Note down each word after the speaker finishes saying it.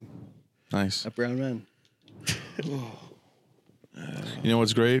Nice. A brown man. You know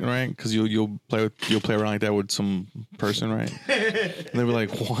what's great, right? Because you'll play around like that with some person, right? And they'll be like,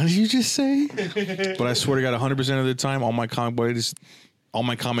 "What did you just say?" But I swear to God, 100% of the time, all my comic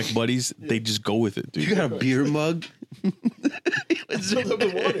buddies, they just go with it, dude. You got a beer mug? It's filled up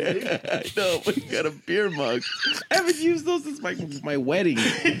with water, dude. I know, but you got a beer mug. I haven't used those since my wedding.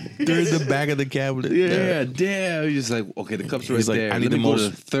 They're in the back of the cabinet. Yeah, damn. You're just like, okay, the cup's right He's like, there. I need Let me the go to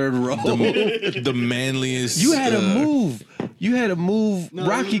most- the third row. The manliest. You had to move. You had to move No,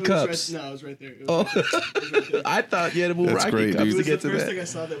 Rocky it was Cups. Right, no, it was right there. It was right there. I thought you had to move That's Rocky great, Cups dude. It to was the get to first thing that. I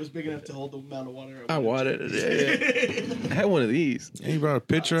saw that was big enough to hold the amount of water I wanted it. Yeah. I had one of these. He brought a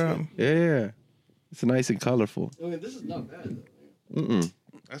picture out. Yeah. It's nice and colorful. I mean, this is not bad.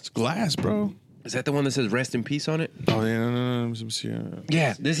 That's glass, bro. Is that the one that says rest in peace on it? Oh yeah, no. Let me see.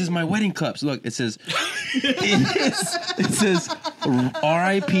 Yeah, this is my wedding cups. Look, it says it says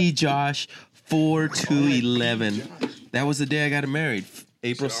R.I.P. Josh 4/2/11. That was the day I got married.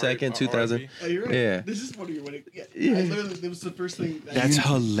 April 2nd, 2000. Oh, you're right. Yeah. This is one of your wedding. Yeah. Yeah. I literally, it was the first thing. That's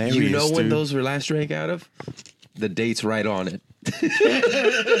hilarious. You know when dude. those were last drank out of? The date's right on it.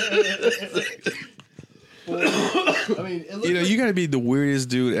 I mean, it looked You know, you gotta be the weirdest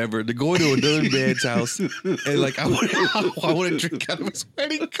dude ever to go into another man's house and like I want to drink out of his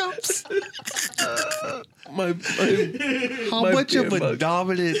wedding cups. My How My much of beer a mug.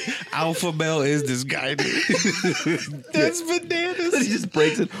 dominant alpha male is this guy? Dude? That's he bananas. just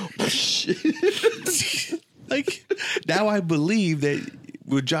breaks it. Like now, I believe that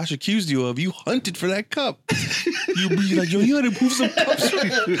what Josh accused you of, you hunted for that cup. You be like, yo, you had to move some cups.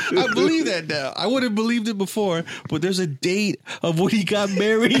 I believe that now. I wouldn't have believed it before, but there's a date of when he got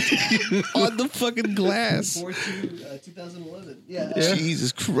married on the fucking glass. 2011. Yeah.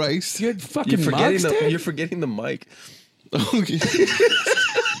 Jesus Christ. You had fucking mugs, dude? You're forgetting the mic. Okay.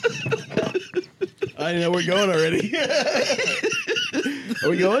 I know we're going already. Are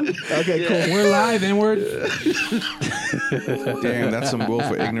we going? Okay, cool. We're live and we're Damn, that's some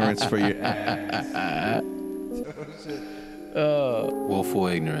willful ignorance for you. Willful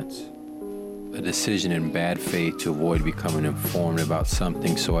ignorance. A decision in bad faith to avoid becoming informed about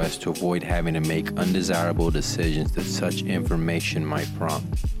something so as to avoid having to make undesirable decisions that such information might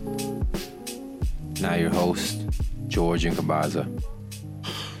prompt. Now your host, George and Kabaza.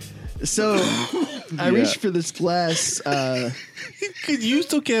 So I reached for this glass. You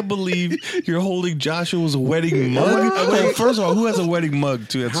still can't believe you're holding Joshua's wedding mug? Wait, first of all, who has a wedding mug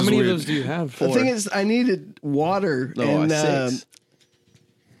too? That's how just many weird. of those do you have? The thing is, I needed water, No, and 6.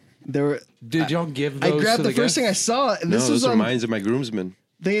 there were. Did y'all give those I grabbed to the first thing I saw, and No, this was those are on. mines of my groomsmen.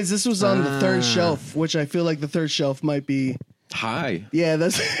 Thing is, this was on the third shelf, which I feel like the third shelf might be. Hi. Yeah,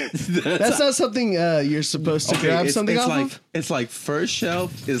 that's that's not something you're supposed to grab it's, something it's off like, of. It's like first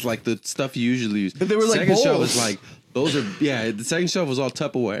shelf is like the stuff you usually use. But they were like second shelf bowls. is like those are the second shelf was all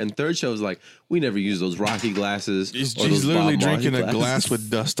Tupperware, and third shelf is like we never use those Rocky glasses. He's or those literally Bob Marley drinking a glasses. glass with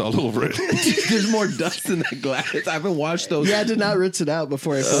dust all over it. There's more dust in that glass. I haven't watched those. Yeah, I did not rinse it out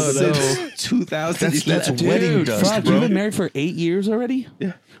before I filled it up. since 2011. That's wedding Dude, dust, fuck, bro. you've been married for 8 years already?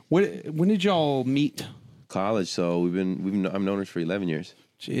 Yeah. When did y'all meet? College, so I've known her for 11 years.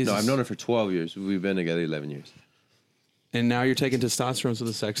 Jesus. No, I've known her for 12 years. We've been together 11 years. And now you're taking testosterone, so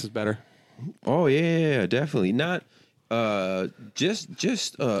the sex is better. Oh yeah, definitely. Not just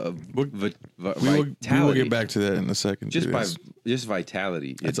vitality. We will get back to that in a second. Just dude. by That's- just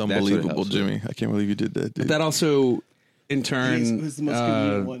vitality. That's what it unbelievable, helps with. Jimmy. I can't believe you did that, dude. That also, in turn, Who's the most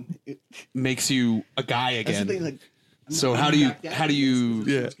convenient one? makes you a guy That's the again. thing. Like, So how do you Yeah.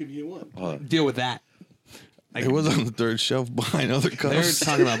 Most convenient one. deal with that? It was on the third shelf behind other They're cups.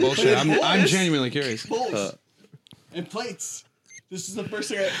 talking about bullshit. I'm genuinely curious. Bowls and plates. This is the first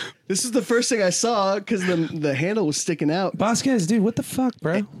thing. This is the first thing I saw because the handle was sticking out, Vasquez, dude, what the fuck,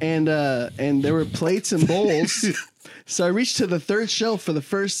 bro? and there were plates and bowls. So I reached to the third shelf for the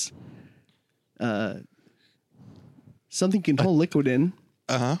first something you can hold liquid in.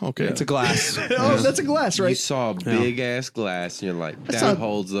 Okay. It's a glass. Oh, that's a glass, You right? saw a big ass glass, and you're like, that not-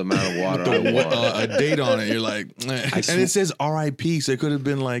 holds the amount of water I want. a date on it. You're like, and it says R.I.P. So it could have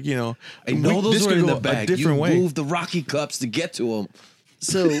been like, you know, I know this those were could in go the bag. a different you way. moved the Rocky Cups to get to them.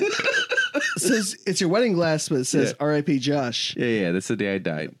 So it says it's your wedding glass, but it says Yeah. R.I.P. Josh. Yeah, that's the day I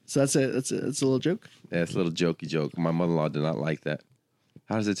died. So that's a little joke. Yeah, it's a little jokey joke. My mother-in-law did not like that.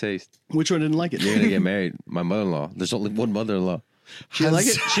 How does it taste? Which one didn't like it? You're gonna get married. My mother-in-law. There's only one mother-in-law. She didn't like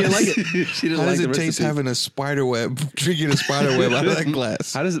it. She didn't like it. She didn't How like does the it taste recipe. having a spider web, drinking a spider web out of that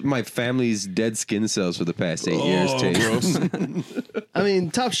glass? How does my family's dead skin cells for the past 8 years taste? gross. I mean,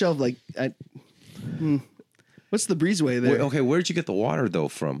 top shelf. Like What's the breezeway there? Okay, where did you get the water though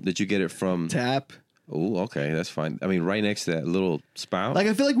from? Did you get it from? Tap. Oh, okay, that's fine. I mean, right next to that little spout. Like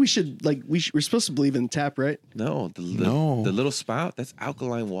I feel like we should we're supposed to believe in tap, right? No, the little spout. That's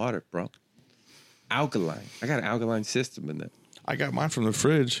alkaline water, bro. Alkaline. I got an alkaline system in there. I got mine from the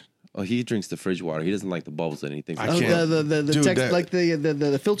fridge. Oh, he drinks the fridge water. He doesn't like the bubbles and anything. I Oh, can't. the Dude, text, that- like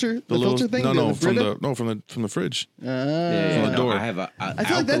the filter, the little- filter thing. No, the from the fridge. Yeah, from the no, door. I have a I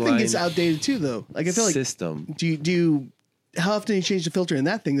feel like that thing gets outdated too, though. Like I feel like system. do you how often do you change the filter in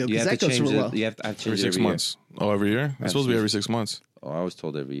that thing though? You Because have that to goes change for a it. while. You have to change Every it 6 every months. Oh, every year? It's supposed to be every 6 months. year. Oh, I was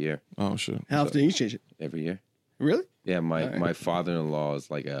told every year. Oh shit. How often do you change it? Every year. Really? Yeah, my father-in-law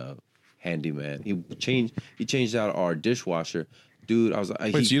is like a handyman. He changed out our dishwasher. Dude, I was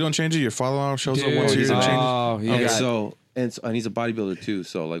like, Wait, so you don't change it? Your father-in-law shows up Dude, once a year to change it? oh, yeah. and God. so and he's a bodybuilder too.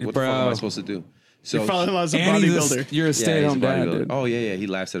 So like, what the fuck am I Bro. supposed to do? So Your father-in-law's a And he's bodybuilder. you're a yeah, he's a stay-at-home dad, bodybuilder. dude. Oh yeah. He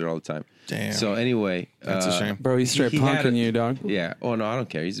laughs at it all the time. Damn. So anyway, That's a shame. Bro, he's straight he had punking a- you, dog. Yeah. Oh no, I don't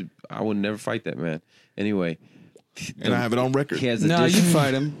care. I would never fight that man. Anyway, And I have it on record. he has a No, dish. you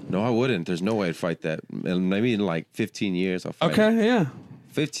fight him. No, I wouldn't. There's no way I'd fight that. And maybe in like 15 years I'll fight him. Okay, yeah.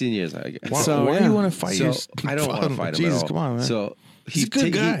 15 years, I guess. Why, So, why yeah. do you want to fight So your I don't want to fight him. Jesus, at all. come on, man. So He's a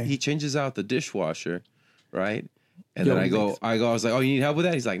good guy. He changes out the dishwasher, right? And then I was like, oh, you need help with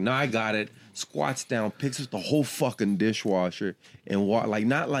that? He's like, no, I got it. Squats down, picks up the whole fucking dishwasher and like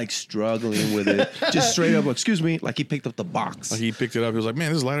not like struggling with it, just straight up. Excuse me, like he picked up the box. Like he picked it up. He was like, man,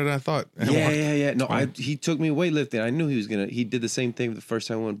 this is lighter than I thought. And walked- Yeah. No, he took me weightlifting. I knew he was gonna. He did the same thing the first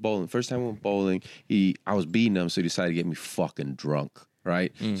time we went bowling. First time we went bowling, I was beating him, so he decided to get me fucking drunk.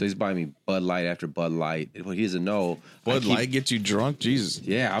 Right, so he's buying me Bud Light after Bud Light. What he doesn't know, Bud Light gets you drunk? Jesus.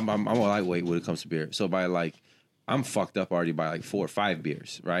 Yeah, I'm a lightweight when it comes to beer. So by like, I'm fucked up already by like 4 or 5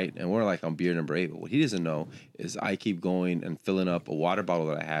 beers, right? And we're like on beer number 8. But what he doesn't know is I keep going and filling up a water bottle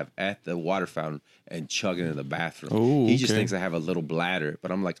that I have at the water fountain and chugging in the bathroom. Oh, he just okay. thinks I have a little bladder,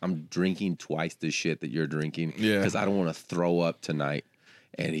 but I'm like, I'm drinking twice the shit that you're drinking Yeah. because I don't want to throw up tonight.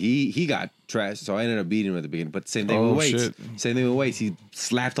 And he got trashed, so I ended up beating him at the beginning. But same thing Oh, with weights. shit. Same thing with weights. He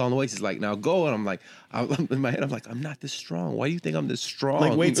slapped on the weights. He's like, now go. And I'm like, I'm in my head, I'm like, I'm not this strong. Why do you think I'm this strong?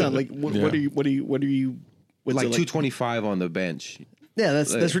 Like weights on like what Yeah. are you what's like it 225 on the bench. Yeah,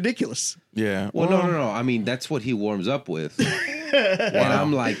 that's ridiculous. Yeah. Well, no. I mean, that's what he warms up with. And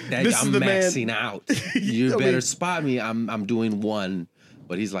I'm like, This is I'm the man. maxing out. You I better mean- spot me. I'm doing 1,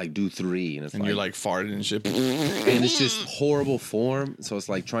 but he's like, do 3, and it's And you're like farting and shit. and it's just horrible form. So it's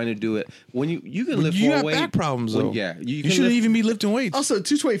like trying to do it when you can lift You more got weight. back problems, when- though. Yeah, You can shouldn't lift- even be lifting weights. Also,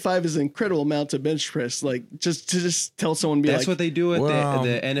 225 is an incredible amount to bench press. Like just tell someone, be That's like, what they do at Well,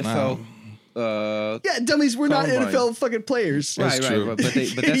 the NFL. yeah, dummies, we're not Combine. NFL fucking players. That's Right, true. but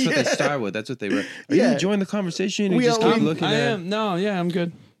that's what they Yeah. start with. That's what they were. Are Yeah. you enjoying the conversation? You We just all- keep looking I at. am. No, yeah, I'm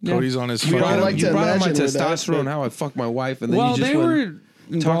good. Yeah. Cody's on his We all fucking. like You to brought up my imagine with that, testosterone, but- how I fucked my wife, and then Well, you just they went were talking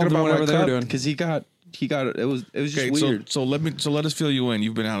involved in about whatever my they were cup doing. because he got it was just Okay, weird. so let us fill you in.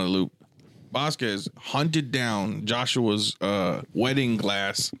 You've been out of the loop. Vasquez hunted down Joshua's wedding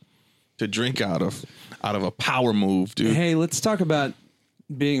glass to drink out of a power move, dude. Hey, let's talk about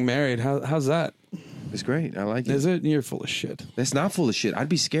being married. How's that? It's great. I like it. Is it? You're full of shit. That's not full of shit. I'd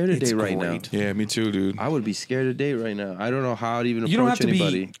be scared to It's date right great. now. Yeah, me too, dude. I would be scared to date right now. I don't know how I'd even You don't approach have to be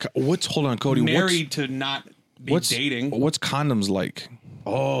anybody. Hold on, Cody. Married to not be What's dating. What's condoms like?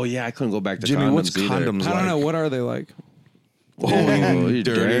 Oh yeah, I couldn't go back to Jimmy, condoms what's either. condoms I don't know. like? What are they like? Oh, you're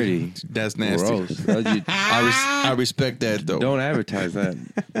dirty. That's nasty. Gross. I respect that though. Don't advertise that.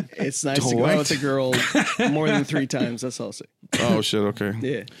 It's nice to go What? out with a girl more than 3 times. That's all I'll say. Oh shit. Okay.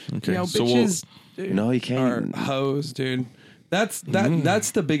 Yeah. Okay. You know, so bitches dude, No, you can't. are hoes, dude. That's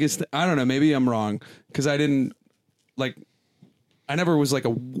that's the biggest. I don't know. Maybe I'm wrong because I didn't like. I never was like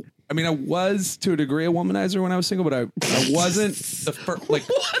a. I mean, I was to a degree a womanizer when I was single, but I wasn't the first like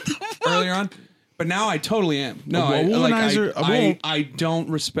earlier on. But now I totally am. No, A womanizer- I don't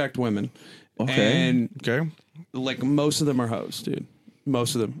respect women. Okay. And okay. like most of them are hoes, dude.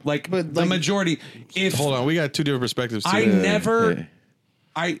 Most of them, like But, the like- majority. If Hold on. We got 2 different perspectives. I Too.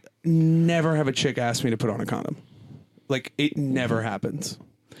 never have a chick ask me to put on a condom. Like it never happens.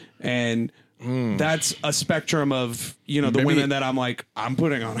 And that's a spectrum of, the Maybe- women that I'm like, I'm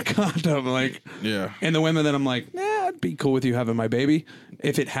putting on a condom. Like, Yeah. and the women that I'm like, I'd be cool with you having my baby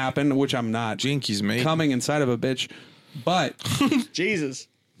if it happened, which I'm not. Jinkies, mate. Coming inside of a bitch. But Jesus.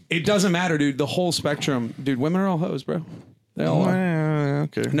 it doesn't matter, dude. The whole spectrum. Dude, women are all hoes, bro. They all are.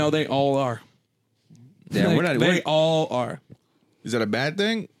 Okay. No, they all are. Yeah, we're not. They all are. Is that a bad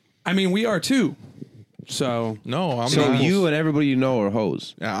thing? I mean, we are too. So No, I'm So not. you and everybody you know are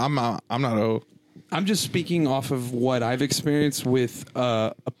hoes. Yeah, I'm not a hoe. I'm just speaking off of what I've experienced with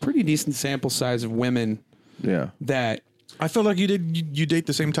a pretty decent sample size of women Yeah. that, I feel like you date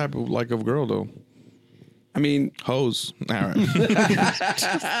the same type of of girl though. I mean, Hose. All right.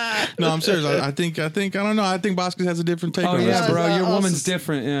 No, I'm serious. I think I don't know. I think Bosco has a different take oh on yeah, this. bro, your I'll woman's just-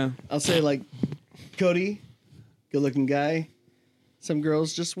 different. Yeah. I'll say like Cody, good looking guy. Some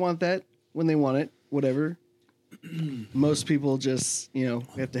girls just want that when they want it, whatever. Most people just, we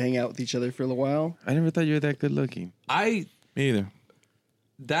have to hang out with each other for a little while. I never thought you were that good looking. Me either.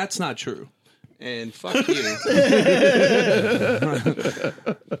 That's not true. And fuck you.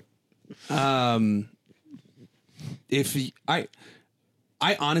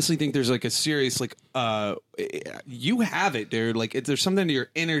 I honestly think there's like a serious you have it, dude. Like there's something to your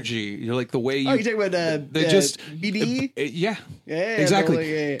energy. You're like the way you. Oh, you talking about they just BDE? Yeah. Yeah, Exactly.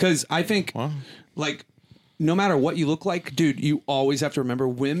 totally, yeah. Because I think like no matter what you look like, dude, you always have to remember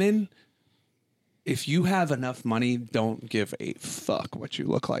women. If you have enough money, don't give a fuck what you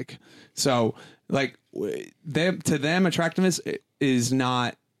look like. So, like, to them, attractiveness is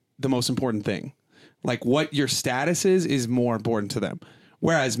not the most important thing. Like, what your status is more important to them.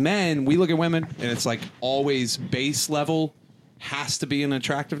 Whereas men, we look at women, and it's like always base level has to be an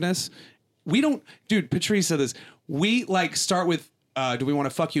attractiveness. We don't, dude. Patrice said this. We like start with. Do we want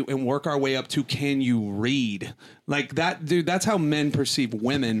to fuck you and work our way up to can you read like that, dude? That's how men perceive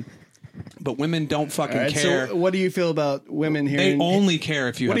women. But women don't fucking All right, care. so what do you feel about women They hearing? only care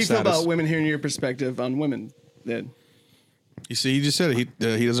if you What have do you feel status. about women hearing your perspective on women? Then You see, he just said it.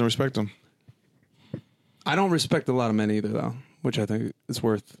 He doesn't respect them. I don't respect a lot of men either, though, which I think is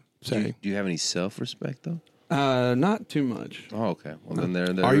worth saying. Do you have any self-respect though? Not too much. Oh, okay. Well, then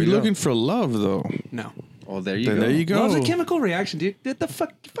there. Are we you go. looking for love though? No. Oh, there you Then go. there you go. Love's a chemical reaction, dude. Get the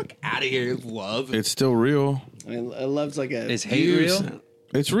fuck out of here, love. It's still real. I mean, love's like a. Is hate real?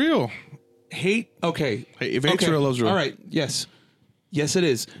 It's real. Hate, okay. Hey, if hate's Okay. real, love's real. All right, yes. Yes, it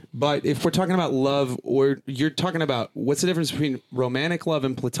is. But if we're talking about love, or you're talking about what's the difference between romantic love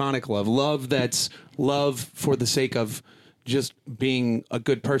and platonic love? Love that's love for the sake of just being a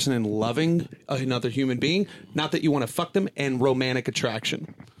good person and loving another human being, not that you want to fuck them, and romantic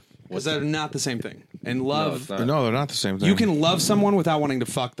attraction. Was that not the same thing? And No, love, it's not. No, they're not the same thing. you can love someone without wanting to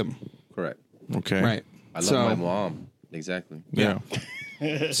fuck them. Correct. Okay. Right. I love my mom. Exactly. Yeah.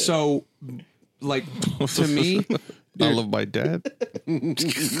 So, like, to me, I love my dad.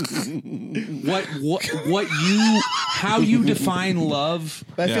 how you define love.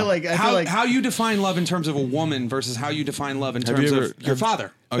 I feel like How you define love in terms of a woman versus how you define love in Have terms you of ever- your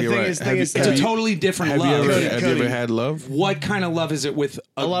father. Oh, The you're thing right. is- Have thing you- is- It's have a you- totally different Have you love. ever, Cody, have you ever Cody. had love? What kind of love is it with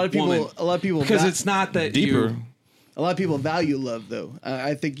a lot of people. woman? A lot of people. Because it's not that Deeper. a lot of people value love, though.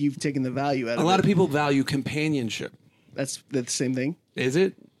 I think you've taken the value out of A it. lot of people value companionship. That's the same thing. Is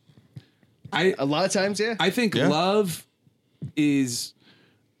it? A lot of times, yeah. I think Yeah. love is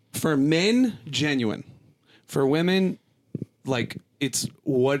for men genuine. For women, like it's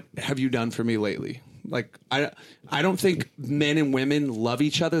what have you done for me lately? Like I don't think men and women love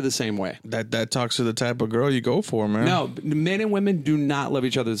each other the same way. That talks to the type of girl you go for, man. No, men and women do not love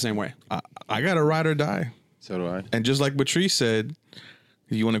each other the same way. I got to ride or die. So do I. And just like Patrice said,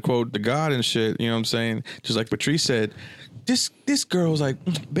 you want to quote the God and shit, you know what I'm saying? Just like Patrice said, this girl's like,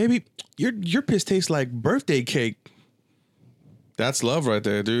 baby, your piss tastes like birthday cake. That's love right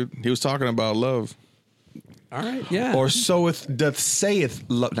there, dude. He was talking about love. All right, yeah. Or doth saith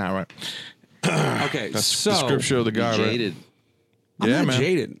love. Nah, right. okay, That's so the scripture of the God, right? Jaded. I'm Yeah, not man.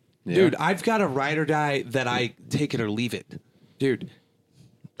 jaded, Yeah. dude. I've got a ride or die that I take it or leave it, dude.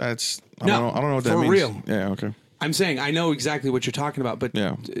 That's I No, don't know what that for means. real. Yeah, okay. I'm saying I know exactly what you're talking about, but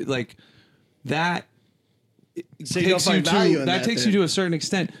Yeah. like that So you don't takes you find to value in that that, takes then. you to a certain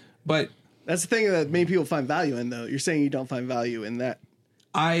extent. But That's the thing that many people find value in, though. You're saying you don't find value in that.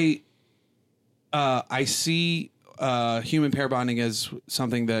 I see human pair bonding as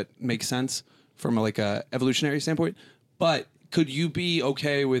something that makes sense from a evolutionary standpoint. But could you be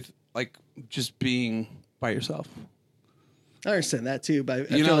okay with like just being by yourself? I understand that too,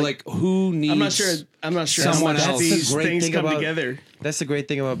 but I You feel know, like who needs? I'm not sure. I'm not sure someone how much else. these That's the great things thing come about- together. That's the great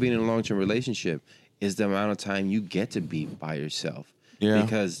thing about being in a long-term relationship is the amount of time you get to be by yourself. Yeah.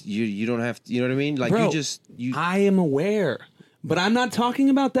 Because you don't have to, you know what I mean? Like Bro, you I am aware, but I'm not talking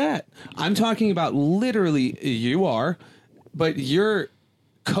about that. I'm talking about literally you are, but you're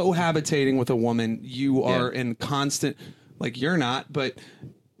cohabitating with a woman. You are in constant, like you're not, but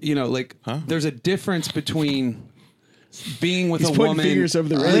you know, like there's a difference between being with He's a pointing woman, fingers over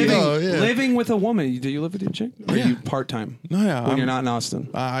the living, radio. Oh, yeah. living with a woman. Do you live with your chick? Or are you part time? No, yeah, when I'm- you're not in Austin.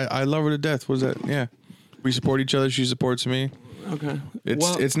 I love her to death. What is that? Yeah. We support each other. She supports me. Okay,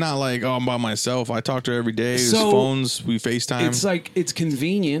 It's not like, oh, I'm by myself. I talk to her every day. There's So, phones. We FaceTime. it's like it's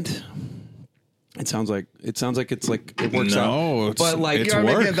convenient, It sounds like it's like it works No, out. it's- But like it's You are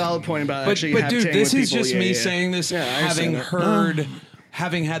making a work. valid point about but actually dude, habitating this with is people. just Yeah, me yeah. saying this, Yeah, I having understand that.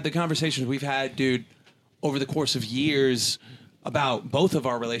 having had the conversations we've had, dude, over the course of years about both of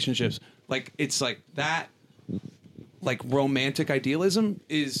our relationships. Like it's like that, like romantic idealism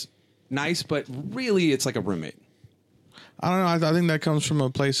is nice, but really it's like a roommate. I don't know. I think that comes from a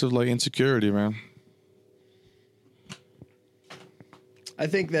place of like insecurity, man. I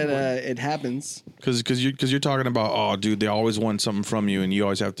think that it happens. Because you're talking about, oh, dude, they always want something from you, and you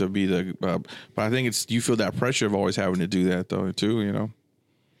always have to be the. But I think it's you feel that pressure of always having to do that though too. You know.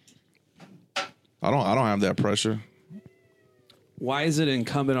 I don't have that pressure. Why is it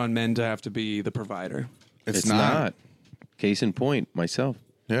incumbent on men to have to be the provider? It's not. Case in point, myself.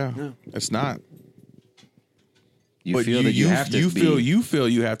 Yeah, it's not. You But feel that you have to you be. feel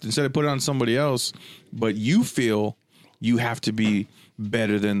you have to, instead of put it on somebody else, but you feel you have to be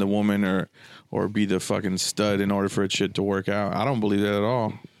better than the woman or be the fucking stud in order for it shit to work out. I don't believe that at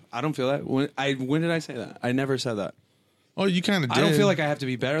all. I don't feel that. When did I say that? I never said that. Oh, you kind of did. I don't feel like I have to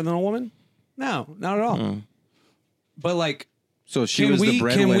be better than a woman. No, not at all. But like, So if she can was the we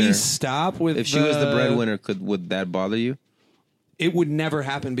breadwinner. stop with If she was the breadwinner, would that bother you? It would never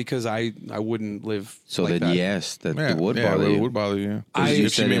happen because I wouldn't live. So like then that. yes, that Yeah, it would yeah, bother it you. would bother you. I- If You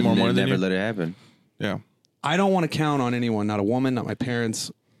she said made more money than never you. let it happen. Yeah. I don't want to count on anyone. Not a woman. Not my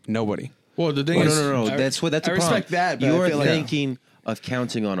parents. Nobody. Well, the thing No, is, no. That's I a problem. respect that, but I You're feel like- thinking of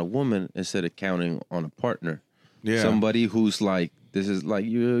counting on a woman instead of counting on a partner. Yeah. Somebody who's like, this is like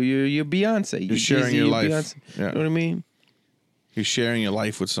you're Beyonce. You're sharing your life. Beyonce. Yeah. You know what I mean? you're sharing your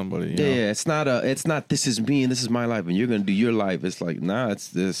life with somebody. You know? Yeah, it's not this is me and this is my life and you're gonna do your life. It's like, nah, it's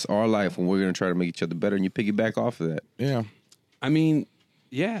this our life and we're gonna try to make each other better and you piggyback off of that. Yeah. I mean,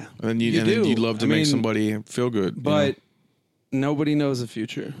 yeah. And then you do. love to I make mean, somebody feel good. you but know? nobody knows the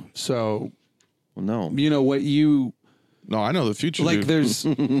future. So Well, no. you know what you No, I know the future. like. dude. There's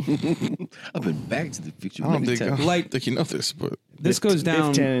I've been back to the future. I don't many think times. I don't think you know this, but this goes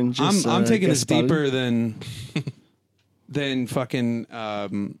down. 10 just, I'm taking guest this deeper spotted. than fucking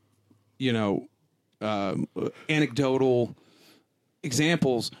anecdotal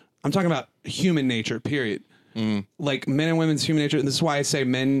examples. I'm talking about human nature. Period. Like men and women's human nature, and this is why I say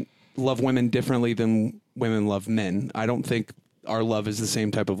men love women differently than women love men. I don't think our love is the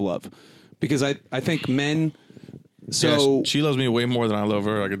same type of love because I think men. So yeah, she loves me way more than I love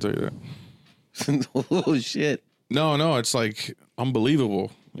her. I can tell you that. Oh shit. No, it's like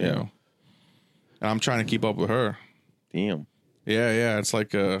unbelievable. You Yeah. know, and I'm trying to keep up with her. Damn. Yeah, it's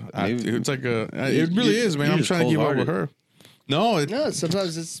like Maybe- it really is, man. you're I'm just trying to keep up with cold-hearted. her. No, No,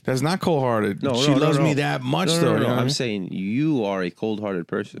 sometimes it's that's not cold hearted. No, she no, loves no. me that much, No, though. no, you know what I I'm mean? saying you are a cold-hearted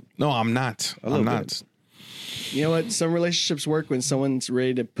person. No, I'm not. little I'm bit. not. you know what? Some relationships work when someone's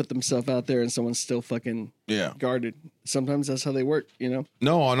ready to put themselves out there and someone's still fucking Yeah. guarded. Sometimes that's how they work, you know?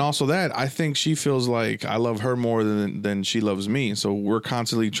 No, and also that I think she feels like I love her more than she loves me. So we're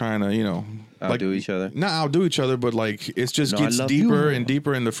constantly trying to, Outdo each other. Not outdo each other, but like it just No, I gets love deeper you. and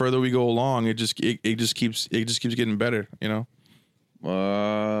deeper, and the further we go along, it just keeps getting better. You know.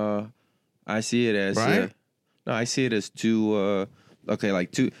 I see it as Right? no, I see it as two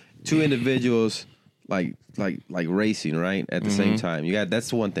like two individuals like racing, right? At the same time. That's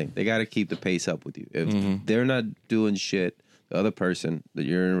the one thing. They got to keep the pace up with you. If they're not doing shit, the other person that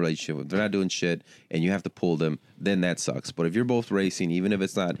you're in a relationship with, they're not doing shit and you have to pull them, then that sucks. But if you're both racing, even if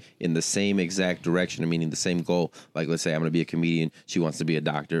it's not in the same exact direction, meaning the same goal, like let's say I'm going to be a comedian, she wants to be a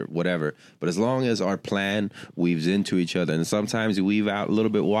doctor, whatever. But as long as our plan weaves into each other, and sometimes you weave out a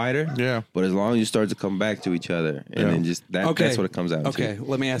little bit wider, Yeah. but as long as you start to come back to each other, and then just that's what it comes down to. Okay,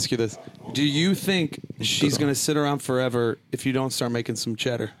 let me ask you this: do you think she's going to sit around forever if you don't start making some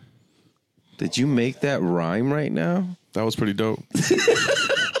cheddar? Did you make that rhyme right now? That was pretty dope.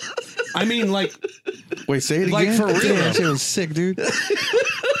 I mean, like, Wait, say it Like, again. for real. Damn, that shit was sick, dude.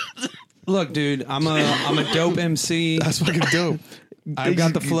 look, dude, I'm a dope MC. That's fucking dope. I've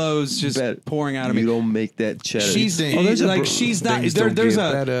got the flows just Bet pouring out of me. You don't make that cheddar. She's Things- like she's not things there, don't there's get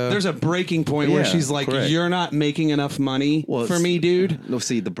a better. there's a breaking point where Yeah, she's like, correct. you're not making enough money Well, for it's- me, dude. No,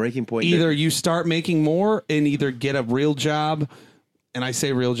 see the breaking point. Either you start making more and either get a real job, and I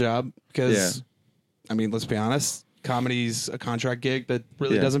say real job because Yeah. I mean, let's be honest, comedy's a contract gig that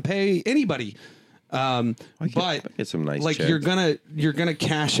really Yeah. doesn't pay anybody. But get some nice like checks. you're gonna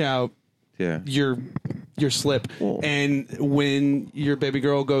cash out yeah. your slip, Well- and when your baby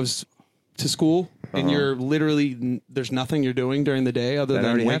girl goes to school and you're literally there's nothing you're doing during the day other That than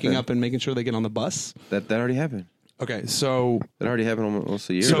already waking happened. up and making sure they get on the bus. That already happened. Okay, so That already happened almost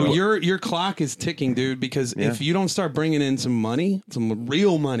a year so ago. your clock is ticking, dude. Because Yeah. if you don't start bringing in some money, some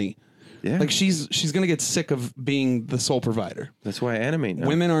real money, Yeah. Like she's gonna get sick of being the sole provider. That's why I animate now.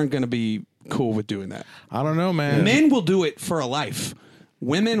 Women aren't gonna be cool with doing that. I don't know, man. Men will do it for a life.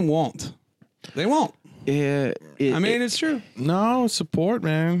 Women won't. They won't. Yeah, I mean, it's true. No support,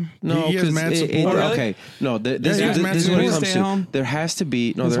 man. no, he has 'cause mad support. Oh, really? okay. No, this Yeah, is he's this is what it Will he comes stay to. home There has to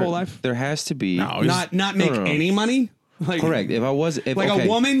be his whole life? There has to be. No, Not make no. any money. Like, Correct. If a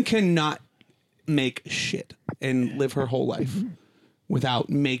woman cannot make shit and live her whole life without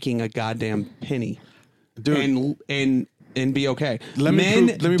making a goddamn penny, Dude. and be okay. Let me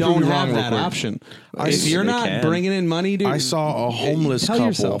Men prove don't you have wrong real that quick. option. I If see you're they not can. bringing in money, dude, I saw a homeless tell couple.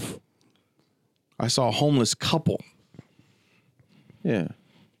 yourself. I saw a homeless couple. Yeah.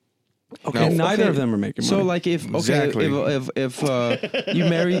 Okay, No, neither okay. of them are making money. So like if Exactly. if you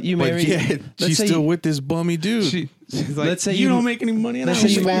marry But yeah, let's she's say still you- with this bummy dude. she's like, let's say you you- don't make any money, and I Let's don't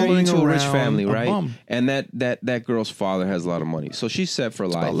say you make marry following into a rich around family, a right? bum. And that girl's father has a lot of money, so she's set for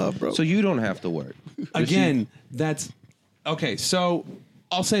life. about love, bro. So you don't have to work. Again, that's okay. So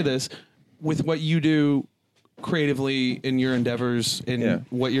I'll say this: with what you do creatively in your endeavors, in Yeah.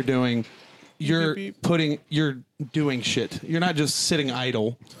 what you're doing, you're doing shit. You're not just sitting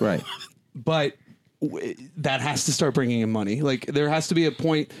idle, Right. but that has to start bringing in money. Like there has to be a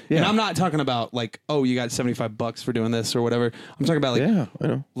point. And Yeah. I'm not talking about like, oh, you got $75 for doing this or whatever. I'm talking about like, Yeah, I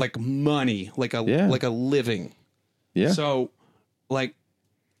know. like money, like a Yeah. like a living. Yeah. So, like,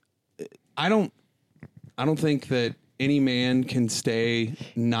 I don't think that any man can stay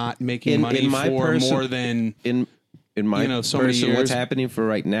not making In- money in my for person- more than in my you know, so many person, years. what's happening for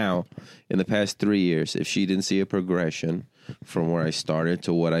right now in the past 3 years, if she didn't see a progression from where I started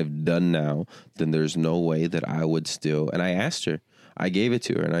to what I've done now, then there's no way that I would still. And I asked her, I gave it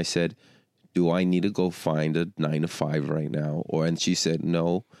to her, and I said, "Do I need to go find a 9 to 5 right now?" And she said,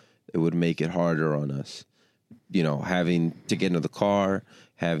 "No, it would make it harder on us. You know, having to get into the car,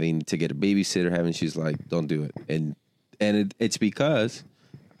 having to get a babysitter, she's like, don't do it." And it's because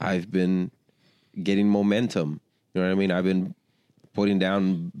I've been getting momentum. You know what I mean? I've been putting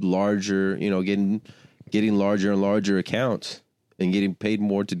down larger, getting larger and larger accounts and getting paid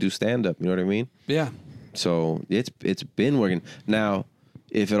more to do stand up. You know what I mean? yeah. So it's been working. Now,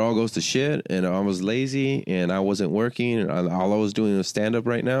 if it all goes to shit and I was lazy and I wasn't working and all I was doing was stand up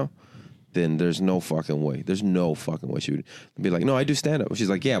right now, then there's no fucking way. There's no fucking way she would be like, "No, I do stand up." She's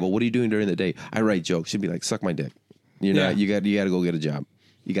like, "Yeah, but what are you doing during the day?" "I write jokes." She'd be like, "Suck my dick. You're Yeah. not. You got to go get a job.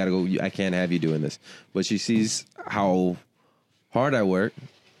 You got to go. I can't have you doing this." But she sees how hard I work.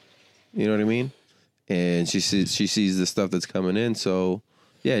 You know what I mean? And she sees the stuff that's coming in. So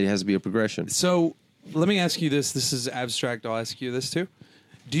yeah, it has to be a progression. So let me ask you this. This is abstract. I'll ask you this too.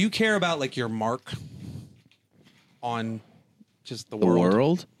 Do you care about like your mark on just the The world?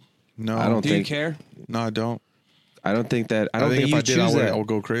 world. No, I don't Do you think. care? No, I don't. I don't think that. I don't think think if you I did, choose that. I would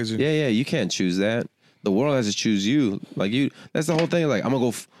go crazy. Yeah, you can't choose that. The world has to choose you. Like you, that's the whole thing. Like I'm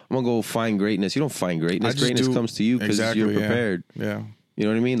gonna go find greatness. You don't find greatness. just Greatness do- comes to you because exactly, you're yeah. prepared. Yeah. You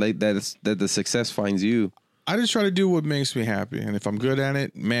know what I mean? Like that the success finds you. I just try to do what makes me happy, and if I'm good at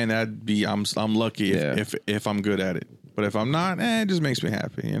it, man, I'm lucky Yeah. if I'm good at it. But if I'm not, it just makes me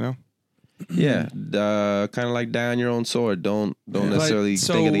happy, you know. Yeah, kind of like die on your own sword. Don't necessarily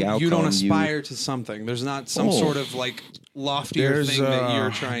so think of the outcome. you don't aspire to something. There's not some Oh. sort of like loftier thing that you're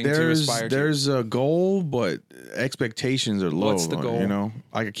trying to aspire to. There's a goal, but expectations are low. What's the goal? You know,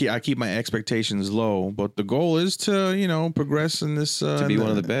 I keep my expectations low, but the goal is to progress in this To be one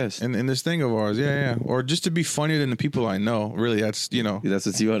of the best. in this thing of ours. Yeah, or just to be funnier than the people I know. Really, that's That's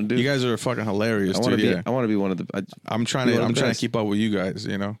what you want to do. you guys are fucking hilarious, I want to dude. be. Yeah. I want to be one of the. I'm trying be to one of the I'm trying to best. keep up with you guys.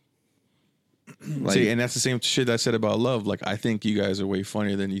 You know. Like, See, and that's the same shit I said about love. Like, I think you guys are way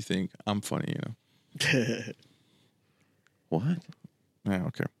funnier than you think I'm funny. You know. what? Yeah.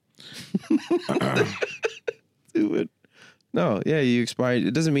 Okay. Stupid. No, yeah, you expired.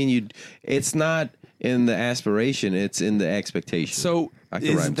 It doesn't mean you. It's not in the aspiration. It's in the expectation. So I can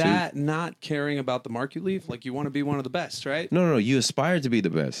is rhyme, too. that not caring about the mark you leave? Like you want to be one of the best, right? No. You aspire to be the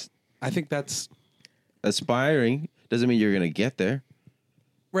best. I think that's Aspiring doesn't mean you're gonna get there.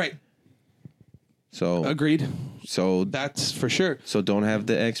 right. So Agreed. so That's for sure. so don't have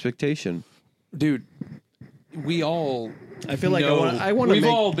the expectation. Dude, we all I feel like know- I want to we've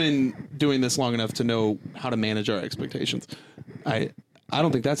make. all been doing this long enough to know how to manage our expectations. I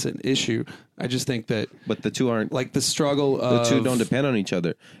don't think that's an issue. I just think that But the two aren't. like the struggle The of two don't depend on each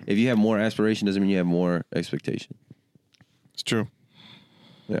other. If you have more aspiration, doesn't mean you have more expectation. It's true.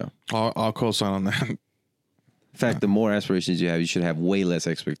 Yeah. I'll co-sign on that. In fact, the more aspirations you have, you should have way less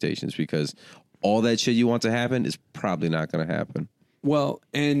expectations because all that shit you want to happen is probably not going to happen. well,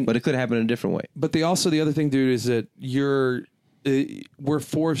 and But it could happen in a different way. but the other thing, dude, is that you're we're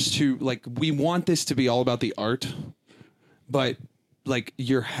forced to like we want this to be all about the art, but like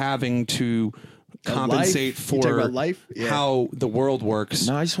you're having to compensate life? You talking for about life? Yeah. how the world works.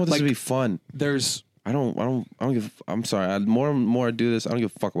 No, I just want this Like, to be fun. There's I don't give. I'm sorry. More and more I do this, I don't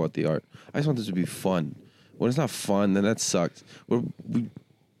give a fuck about the art. I just want this to be fun. When it's not fun, then that sucks.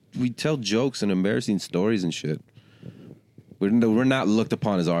 We tell jokes and embarrassing stories and shit. We're not looked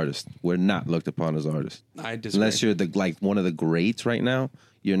upon as artists. We're not looked upon as artists. I disagree. Unless you're like one of the greats right now,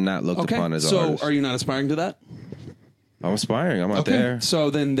 you're not looked okay. upon as So artists. are you not aspiring to that? I'm aspiring. I'm out there.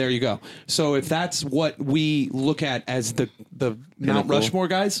 So then there you go. So if that's what we look at as the Mount Pinnacle. Rushmore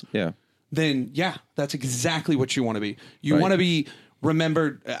guys, Yeah. then yeah, that's exactly what you want to be. You Right. want to be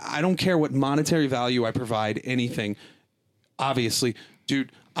remembered. I don't care what monetary value I provide, anything. Obviously,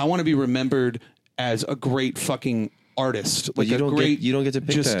 dude, I want to be remembered as a great fucking artist. But you don't get to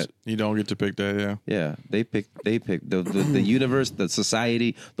pick just- that. You don't get to pick that, yeah. Yeah, they pick the universe, the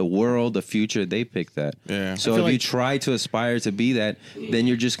society, the world, the future. They pick that. Yeah. So I if feel you like- try to aspire to be that, then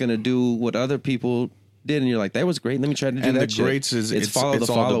you're just gonna do what other people did, and you're like, that was great. Let me try to do And that. the shit. greats is it's follow the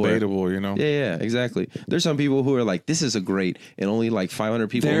all follower. debatable, you know. Yeah, exactly. There's some people who are like, this is a great, and only like 500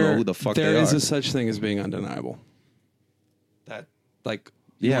 people know who the fuck there they is are. a such thing as being undeniable. That like.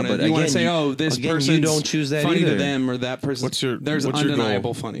 Yeah, but you want again, to say, you- "Oh, this again, you person's don't choose that funny either. to them," or that person. What's your goal?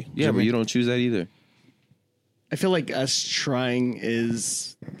 undeniable funny. Yeah, but you don't choose that either. I feel like us trying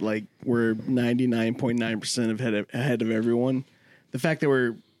is like we're 99.9% ahead of everyone. The fact that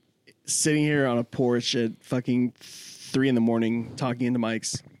we're sitting here on a porch at fucking 3 a.m. talking into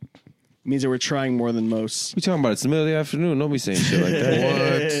mics means that we're trying more than most. We talking about it's the middle of the afternoon. Don't be saying shit like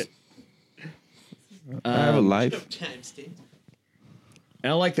that. What? I have a life.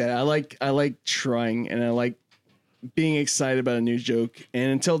 And I like that. I like trying, and I like being excited about a new joke.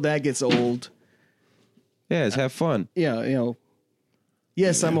 And until that gets old, Yeah, it's have fun. yeah, you know.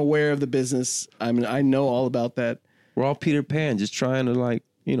 Yes, I'm aware of the business. I know all about that. We're all Peter Pan, just trying to like,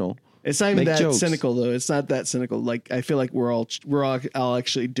 It's not even Make that jokes. cynical though. It's not that cynical. Like I feel like we're all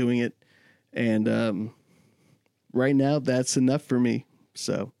actually doing it, and right now that's enough for me.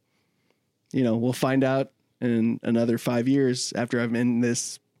 So, we'll find out in another 5 years after I'm in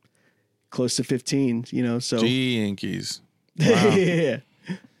this close to 15. So Gee, Yankees. yeah.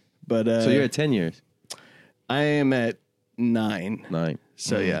 But so you're at 10 years. I am at 9. 9.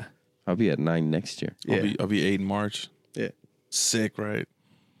 So yeah, I'll be at 9 next year. yeah, I'll be 8 in March. yeah, Sick, right?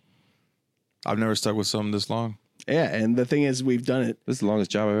 I've never stuck with something this long. yeah. And the thing is, we've done it. This is the longest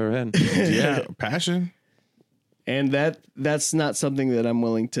job I've ever had. Yeah, passion. And that's not something that I'm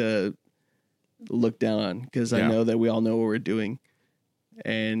willing to look down on because I Yeah. know that we all know what we're doing.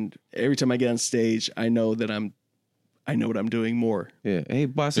 And every time I get on stage, I know that I know what I'm doing more. Yeah. Hey,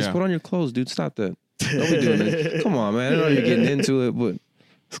 boss, just Yeah. put on your clothes, dude. Stop that. Don't be doing this. Come on, man. I know you're getting into it, but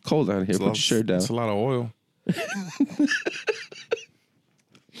it's cold out here. Put your shirt down. It's a lot of oil.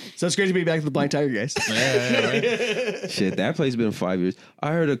 So it's great to be back at the Blind Tiger, guys. Shit, that place been 5 years.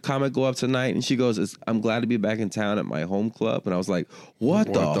 I heard a comic go up tonight, and she goes, "I'm glad to be back in town at my home club." And I was like,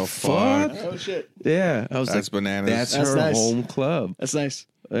 "What the fuck?" Oh shit, Yeah, I was That's like, bananas. That's That's her nice. home club. that's nice.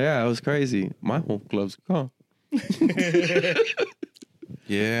 Yeah, it was crazy. My home club's gone.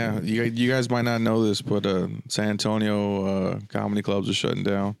 Yeah, you guys might not know this, but San Antonio comedy clubs are shutting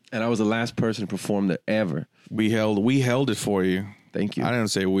down. And I was the last person to perform there ever. We held it for you. Thank you. I didn't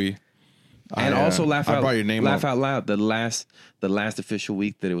say we. And also laugh I out. brought your name Laugh up. Out Loud. The last official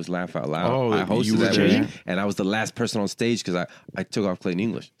week that it was Laugh Out Loud. Oh, I hosted you were that there? week, and I was the last person on stage because I took off Clayton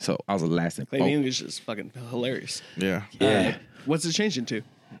English, so I was the last. Plain English is fucking hilarious. Yeah. Yeah. What's it changing to?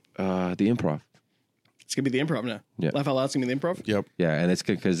 The Improv. It's gonna be the Improv now. Yeah. Laugh Out Loud's gonna be the Improv. Yep. Yeah, and it's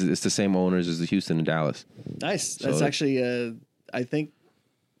good because it's the same owners as the Houston and Dallas. Nice. That's So- actually, I think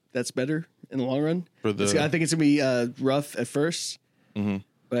that's better in the long run. For the- I think it's gonna be rough at 1st,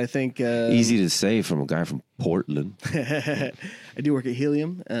 but I think Easy to say from a guy from Portland. I do work at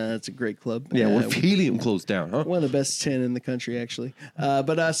Helium. It's a great club. Yeah, what if Helium closed down, huh? one of the best 10 in the country, actually.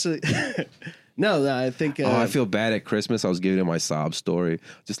 But also, no, I think. I feel bad at Christmas. I was giving him my sob story.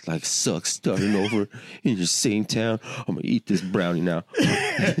 Just like, sucks starting over in your same town. I'm going to eat this brownie now.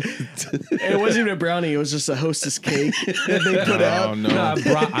 it wasn't even a brownie. It was just a Hostess cake that they put out. Oh no. No,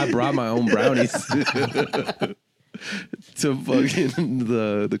 I brought my own brownies to fucking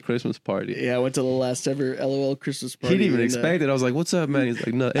the Christmas party. Yeah, I went to the last ever LOL Christmas party. He didn't even and, expect it. I was like, "What's up, man?" He's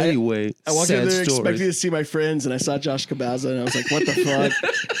like, "No." Anyway, I walked sad in there expecting stories. to see my friends, and I saw Josh Cabaza, and I was like, "What the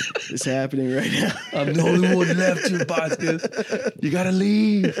fuck is happening right now?" I'm the only one left, you bastards. You gotta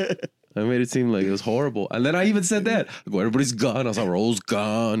leave. I made it seem like it was horrible. And then I even said that. I go, everybody's gone. I was like, Roll's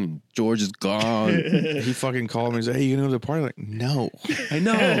gone. George is gone. He fucking called me and said, hey, you know the party? Like, no. I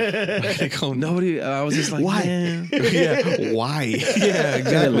know. Like, oh, no. Nobody. I was just like, Why? man. Yeah. Why? Yeah, And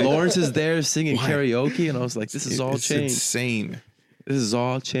exactly. Lawrence is there singing karaoke. And I was like, this is all It's changed. insane. This is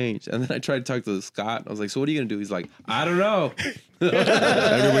all changed. And then I tried to talk to Scott. And I was like, so what are you going to do? He's like, I don't know.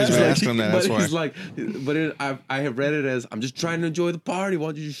 Everybody's been asking him that. That's but why. he's like, I have read it as, I'm just trying to enjoy the party. Why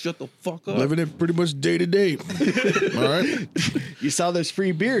don't you just shut the fuck up? Living it pretty much day to day. All right. You saw there's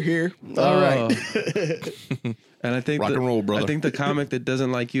free beer here. All right. And I think Rock and roll, brother. I think the comic that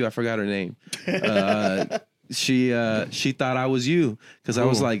doesn't like you, I forgot her name. She thought I was you because I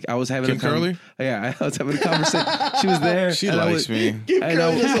was Ooh. like I was having Kim Curley? Yeah, I was having a conversation. She was there. She and I likes was- me. Kim I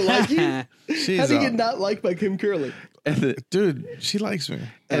Curley know. doesn't like you. She's How do you get not liked by Kim Curley? And then, dude, she likes me.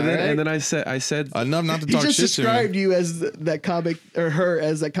 and then I said Enough not to He talk just shit to me. described you as that comic, or her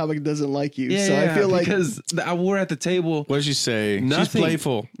as that comic doesn't like you. yeah, So I feel like, because we're at the table. What did she say? Nothing. She's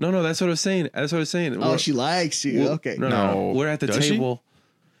playful. No, that's what I was saying. That's what I was saying. oh, she likes you. Okay. No. We're at the Does she? table.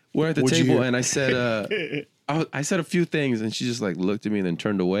 We're at the Would table, you- and I said, I said a few things, and she just like looked at me and then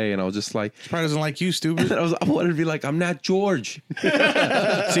turned away, and I was just like, Probably doesn't like you, stupid. I wanted to be like, I'm not George.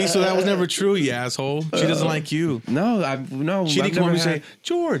 See, so that was never true, you asshole. She doesn't like you. No, She didn't come never and say, had-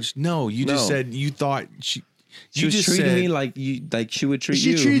 George. No, you just No. said you thought she. She You was just treating said, me like you, like she would treat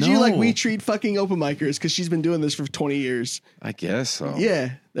She you. treated you like No. we treat fucking open micers because she's been doing this for 20 years. I guess so.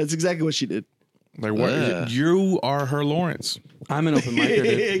 Yeah, that's exactly what she did. like, what? Ugh. You are her Lawrence. I'm an open micer,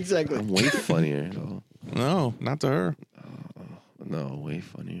 dude. Exactly. I'm way funnier. Though. No, not to her. No, way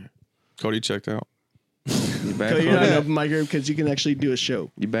funnier. Cody checked out. You back, So you're not an Cody? open micer because you can actually do a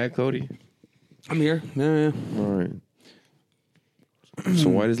show. You back, Cody? I'm here. Yeah. All right. So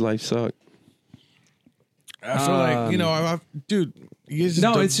why does life suck? I feel like, you know, dude, you just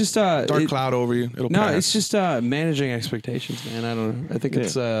No, dark, it's just dark cloud over you. It'll No, pass. it's just managing expectations, man. I don't know. I think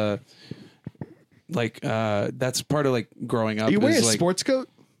it's that's part of like growing up. Are you wearing is, a like, sports coat?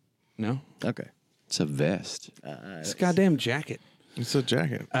 No, Okay. It's a vest. it's a goddamn jacket. It's a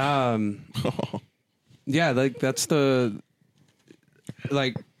jacket. Yeah, like that's the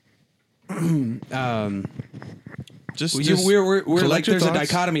like. Just We're collect like your there's a thoughts.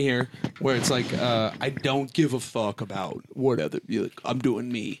 dichotomy here where it's like I don't give a fuck about whatever like, I'm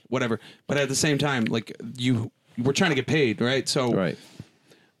doing me whatever, but at the same time like we're trying to get paid, right? So Right.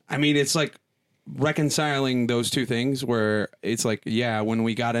 I mean it's like reconciling those two things where it's like yeah when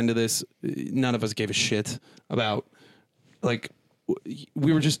we got into this none of us gave a shit about like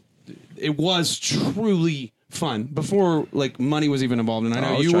we were just it was truly fun before like money was even involved and I know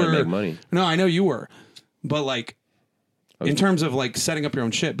I was you trying to were make money. no I know you were but like in terms of like setting up your own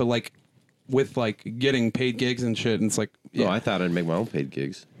shit, but like with like getting paid gigs and shit, and it's like, No, yeah. I thought I'd make my own paid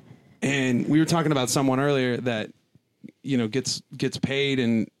gigs. And we were talking about someone earlier that you know gets paid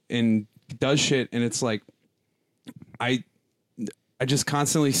and does shit, and it's like, I just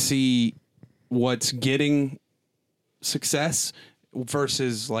constantly see what's getting success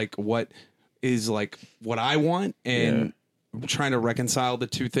versus like what is like what I want and. Trying to reconcile the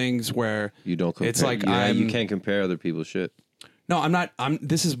two things where You don't compare. it's like you can't compare other people's shit. no, I'm not.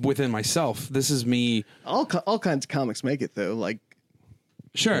 This is within myself. This is me. All kinds of comics make it though. Like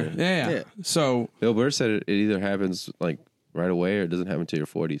Sure. Yeah. Yeah. So, Bill Burr said it either happens like right away or it doesn't happen until your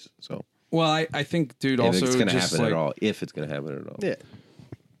 40s. So well, I think, dude, if also it's gonna just happen like, at all, if it's gonna happen at all. yeah,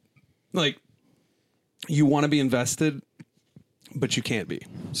 like you want to be invested, but you can't be.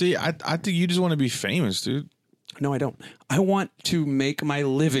 See, I think you just want to be famous, dude. No, I don't. I want to make my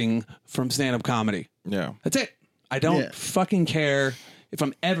living from stand-up comedy. Yeah. That's it. I don't Yeah. fucking care if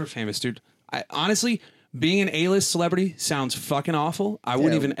I'm ever famous, dude. I honestly, being an A-list celebrity sounds fucking awful. I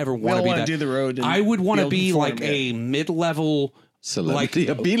wouldn't even ever we want to all be wanna that. do the road and I would want be to able to be perform, like yeah. a mid-level Celebrity,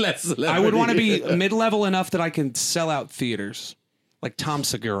 Like, be less celebrity. I would want to be mid-level enough that I can sell out theaters, like Tom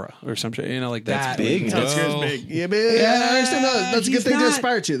Segura or some shit. You know, like That's that. big. Tom Segura's big. Yeah, but I understand that. That's a good he's thing to not-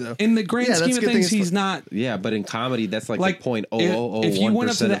 aspire to, though. In the grand Yeah, that's scheme a of good thing things, to he's not. Yeah, but in comedy, that's like, Like the 0.0001% if you went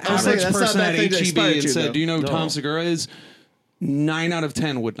up to the of comedy. average That's not a person bad at thing to HEB aspire and to, said, though. "Do you know who No. Tom Segura is?" 9 out of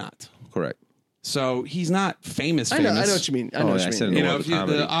 10 would not. Correct. So he's not famous. I know what you mean. I know Oh, what yeah, I you said mean. it You know, Well, if you,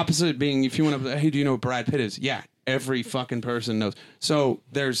 comedy. the opposite being if you went up, hey, do you know who Brad Pitt is? Yeah, every fucking person knows. So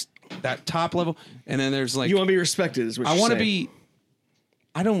there's that top level, and then there's like You want to be respected, is what I you're want to saying. be.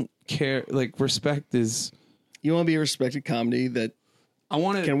 I don't care. Like respect is. You want to be a respected comedy that I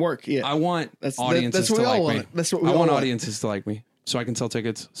want to can work. Yeah, I want That's- audiences that's what to we all like me. want. That's what we I all want want. audiences to like me, so I can sell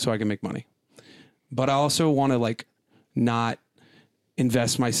tickets, so I can make money. But I also want to like not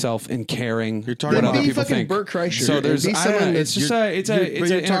invest myself in caring You're talking what about- other Be people fucking think. Bert Kreischer So and there's, be I don't someone know, it's just that's- it's You're an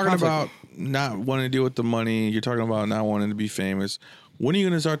inner talking conflict. about not wanting to deal with the money. You're talking about not wanting to be famous. When are you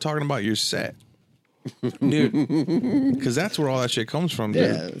going to start talking about your set? dude. Because that's where all that shit comes from, dude.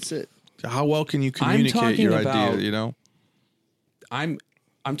 Yeah, that's it. How well can you I'm communicate talking your about- idea? You know,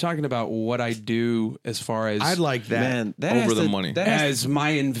 I'm talking about what I do as far as I'd like that, Man, that has over the to- money. that has as my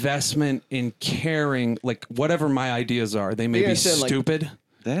investment in caring, like whatever my ideas are. They may You be understand, like- stupid.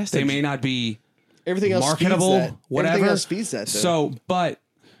 That has They to- may not be Everything else marketable, feeds that. whatever. Everything else feeds that. Though. So, but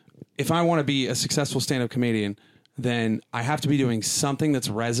if I want to be a successful stand-up comedian, then I have to be doing something that's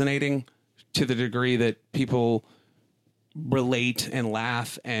resonating to the degree that people relate and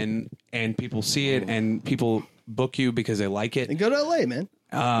laugh and people see it and people book you because they like and it. go to LA, man.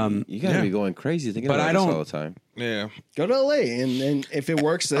 you gotta be going crazy thinking But about I this don't- all the time. Yeah, Go to LA, and if it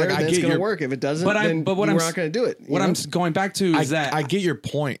works there, Like, I then it's get gonna your- work. If it doesn't, But then what we're I'm not gonna do it. What I'm going back to is that I get your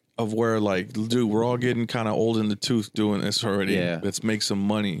point of where, like, dude, we're all getting kind of old in the tooth doing this already. Yeah. Let's make some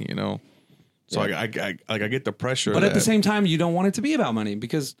money, you know. So I get the pressure. But of at the that. same time, you don't want it to be about money,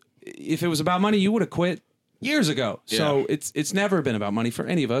 because if it was about money, you would have quit years ago. So Yeah. it's never been about money for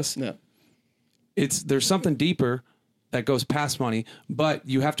any of us. No. There's something deeper that goes past money, but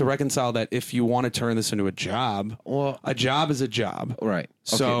you have to reconcile that if you want to turn this into a job, Well- a job is a job. Right.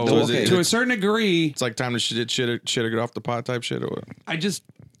 So So is it- to a certain degree, it's like time to shit or get off the pot type shit. Or what? I just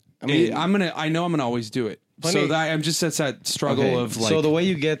mean- I know I'm gonna always do it. So Plenty- that I'm just at that struggle Okay, of like, so the way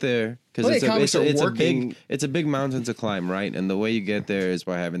you get there, because Plenty it's of a, comics it's, a, are it's a working- big it's a big mountain to climb, right? And the way you get there is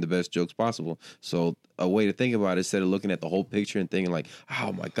by having the best jokes possible. So a way to think about it, instead of looking at the whole picture and thinking like,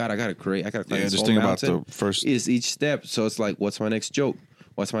 oh my god, I gotta climb Yeah, this just whole think about mountain, the first- is each step. So it's like, what's my next joke?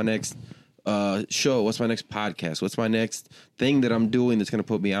 What's my next show? What's my next podcast? What's my next thing that I'm doing that's gonna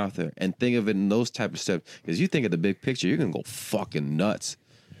put me out there? And think of it in those type of steps. Because you think of the big picture, you're gonna go fucking nuts.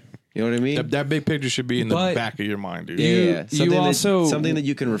 You know what I mean? That big picture should be in the But- back of your mind, dude. Yeah, you also- something that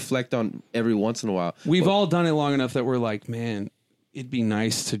you can reflect on every once in a while. we've all done it long enough that we're like, man, it'd be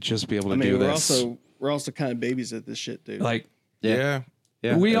nice to just be able to I mean, do we're this. also kind of babies at this shit, dude. Like Yeah.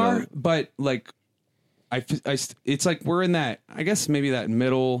 Yeah, we and, are, but like, it's like we're in that, I guess maybe that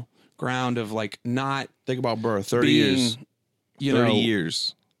middle ground of like not Think about bro, 30 being, years. you 30 know,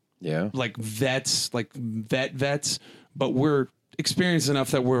 years. yeah. like vets, like vets, but we're experienced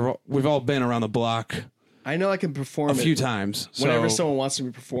enough that we've all been around the block I know I can perform a few it times. whenever So someone wants me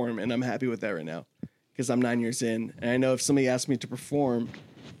to perform, and I'm happy with that right now because I'm 9 years in, and I know if somebody asks me to perform,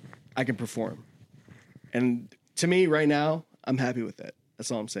 I can perform. And to me, right now, I'm happy with that.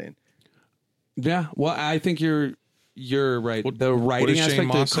 That's all I'm saying. yeah, well, I think you're right. The writing did Shane aspect,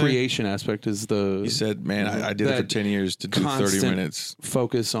 the Moss say? creation aspect is the He said, man, I did it for That 10 years to do 30 constant minutes.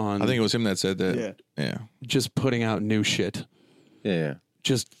 focus on I think it was him that said that. Yeah. just putting out new shit. Yeah.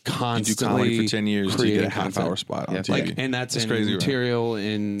 Just You do constantly comedy for 10 years to get creating a half content. hour spot on Yeah. TV. Like, and that's in crazy, right? material,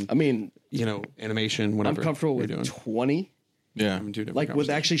 in I mean, animation, I'm whatever. comfortable you're with doing. 20, Yeah. Two different like with conversations.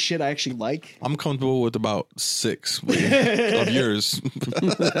 actually shit I actually like. I'm comfortable with about 6 of yours.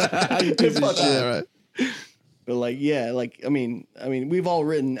 Yeah, right. But like, yeah, like I mean, we've all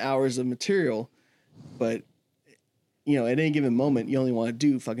written hours of material, but you know, at any given moment, you only want to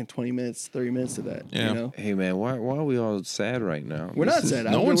do fucking 20 minutes, 30 minutes of that. Yeah. You know, Hey man, why are we all sad right now? we're not sad.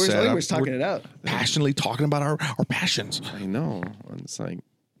 no one's sad. We're just talking it out. Passionately talking about our passions. I know. It's like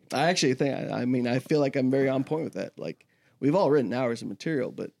I actually think, I feel like I'm very on point with that. Like, we've all written hours of material,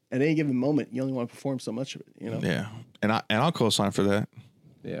 but at any given moment, you only want to perform so much of it. You know, Yeah. And I'll co-sign for that.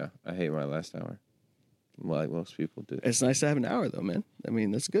 yeah, I hate my last hour. Like most people do. it's nice to have an hour though, man. I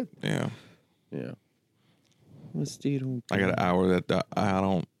mean, that's good. Yeah. Yeah. What's the I got an hour that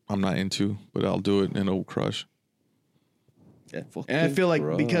I'm not into, but I'll do it and it'll crush. Yeah. Fucking And I feel like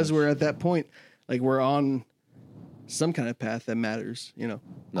because crush. we're at that point, like we're on some kind of path that matters. You know,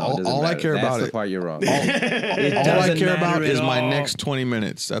 No, All- it doesn't all I matter. care That's about the it- part you're wrong. All I doesn't care about matter is at my all. next 20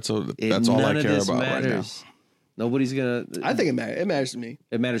 minutes. That's all I None of care this about right now. matters. Nobody's gonna. I think it matters. It matters to me.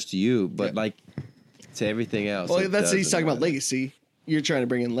 it matters to you, but like to everything else. Well, it that's he's doesn't talking about matter. legacy. You're trying to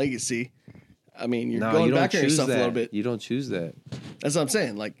bring in legacy. I mean, you're No, going you back don't on choose yourself that. a little bit. You don't choose that. That's what I'm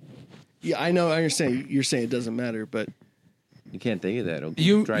saying. Like, yeah, I know. I understand. You're saying it doesn't matter, but You can't think of that. It'll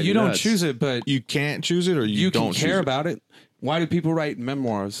You drive don't nuts. choose it, but You can't choose it or you don't can care choose about it. Why do people write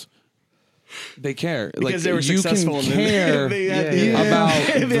memoirs? They care because they were you successful can and care they had Yeah. about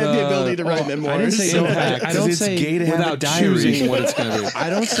they had the ability to write I didn't memoirs. say So- don't. I don't say without choosing what it's going to be. I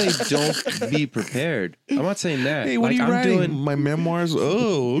don't say don't be prepared. I'm not saying that. Hey, what Like, are you I'm writing? doing. My memoirs?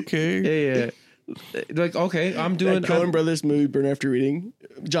 Oh, okay. Yeah. Like, okay, I'm doing. That Coen Brothers movie, Burn After Reading.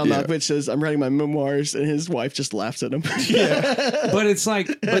 John Malkovich says, "I'm writing my memoirs," and his wife just laughs at him. But it's like,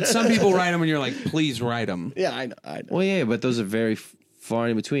 but some people write them, and you're like, please write them. Yeah, I know. Well, yeah, but those are very far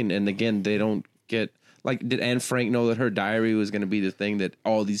in between. And again, they don't get. Like, did Anne Frank know that her diary was going to be the thing that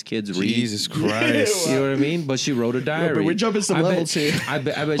all these kids read? Jesus Christ. You know what I mean? But she wrote a diary. but we're jumping some levels here. I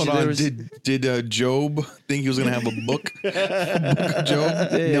bet Hold you on. there was. Did Job think he was going to have a book? A book of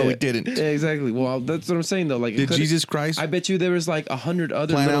Job? No, he didn't. Yeah, exactly. Well, that's what I'm saying, though. Like, Did Jesus Christ? I bet you there was like 100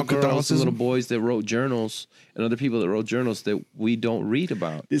 other Plan little out girls and Catholicism? little boys that wrote journals and other people that wrote journals that we don't read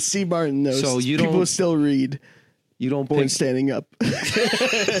about. The C. Martin knows. So you people don't- still read You don't Born pick, Standing Up.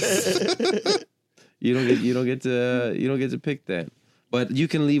 you don't get to pick that. But you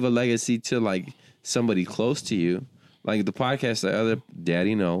can leave a legacy to like somebody close to you. Like the podcast the other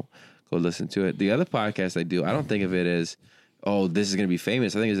Daddy No, go listen to it. The other podcast I do, I don't think of it as, oh, this is gonna be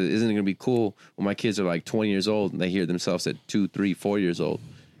famous. I think isn't it gonna be cool when my kids are like 20 years old and they hear themselves at 2, 3, 4 years old.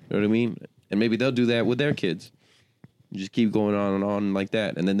 You know what I mean? And maybe they'll do that with their kids. Just keep going on and on like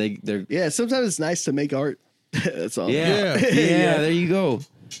that. And then they're Yeah, sometimes it's nice to make art. That's all. yeah. There you go.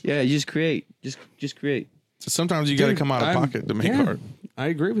 Yeah, you just create. Just create. So sometimes you got to Dude, come out of I'm- pocket to make yeah, art. I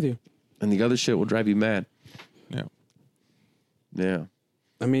agree with you. And the other shit will drive you mad. Yeah. Yeah.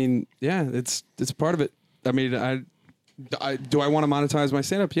 I mean, yeah, it's part of it. I mean, do I want to monetize my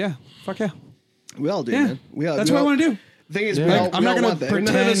stand up? Yeah. Fuck yeah. We all do, Yeah. man. We all, That's we what I all- want to do. The thing is, Yeah. we all, Like, I'm we not all going want to that.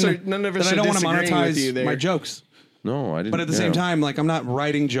 pretend None of us that I are don't want to disagreeing with you monetize there. my jokes. No, I didn't. But at the same time, like, I'm not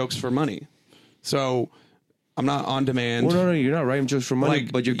writing jokes for money. So I'm not on demand. well, no, you're not writing jokes for money,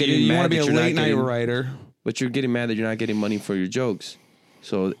 Like, but you're getting you mad want to be that a you're not late night getting. writer. But you're getting mad that you're not getting money for your jokes,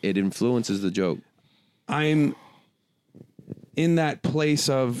 so it influences the joke. I'm in that place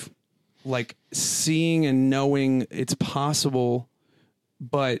of like seeing and knowing it's possible,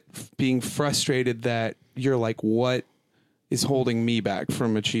 but being frustrated that you're like, what is holding me back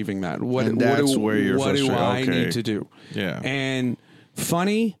from achieving that? What, And that's where you're what do frustrated. I Okay. need to do? Yeah. And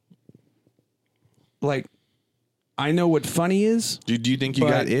funny, like, I know what funny is. Do you think you But-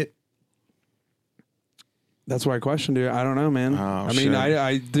 got it? That's why I questioned it. I don't know, man. Oh, I mean,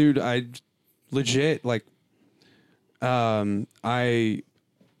 shit. I legit like, I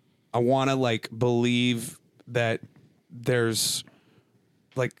want to like believe that there's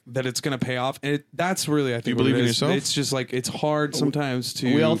like that it's gonna pay off, and that's really I think believe what it in is. yourself? It's just like it's hard sometimes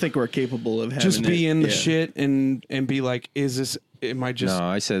to We all think we're capable of having just be it. in the Yeah. shit and be like, is this? Am I just? No,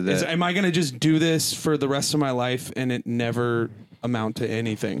 I said that. Am I gonna just do this for the rest of my life and it never amount to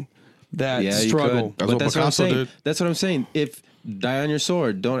anything? That yeah, struggle. You could. That's But what that's what I'm Picasso saying. did. That's what I'm saying. If die on your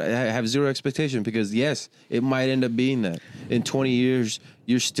sword, don't have zero expectation, because yes, it might end up being that. In 20 years,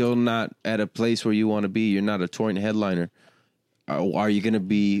 you're still not at a place where you want to be. You're not a touring headliner. Are you going to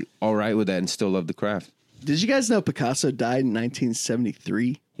be all right with that and still love the craft? Did you guys know Picasso died in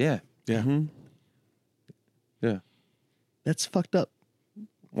 1973? Yeah. Yeah. Yeah. That's fucked up.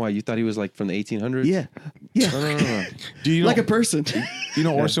 Why, you thought he was like from the 1800s? Yeah. Yeah. No. Do you know, Like a person. you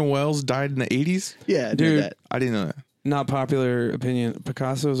know Orson Welles died in the 80s? Yeah, I knew Dude. that. I didn't know that. Not popular opinion.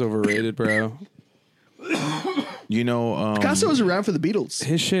 Picasso's overrated, bro. You know, Picasso was around for the Beatles.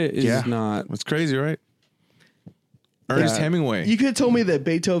 His shit is yeah, not. It's crazy, right? Ernest Yeah. Hemingway. You could have told me that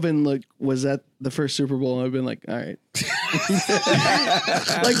Beethoven was at the first Super Bowl, and I'd been like, all right.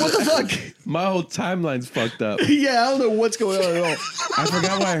 Like, what the fuck? My whole timeline's fucked up. Yeah, I don't know what's going on at all. I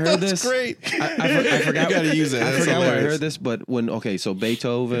forgot why I heard this. great. I forgot. You gotta use it. I That's forgot where I hilarious. heard this, but so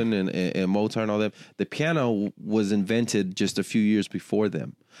Beethoven and Mozart and all them, the piano was invented just a few years before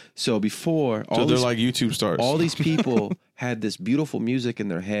them. So before So all they're these, like YouTube stars. all these people had this beautiful music in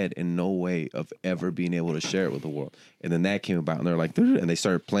their head and no way of ever being able to share it with the world. And then that came about, and they're like, and they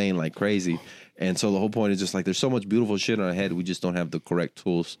started playing like crazy. And so the whole point is just like, there's so much beautiful shit in our head, we just don't have the correct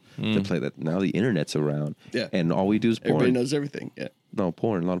tools to play that. Now the internet's around, Yeah. and all we do is porn. Everybody knows everything. Yeah. No,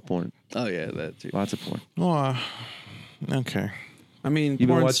 porn, a lot of porn, Oh, yeah, that too. lots of porn. Oh, okay. I mean, been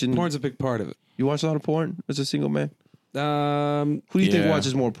porn's, watching- porn's a big part of it. You watch a lot of porn as a single man? Um, Who do you think Yeah.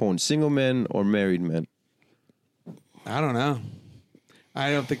 watches more porn, single men or married men? I don't know.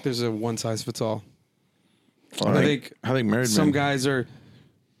 I don't think there's a one size fits all. All I right. think I think married some men. guys are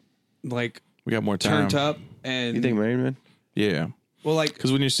like We got more time. turned up, and You think married men? Yeah. well, like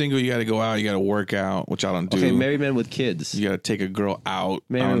Because when you're single, you got to go out, you got to work out, which I don't do. Okay, married men with kids. You got to take a girl out.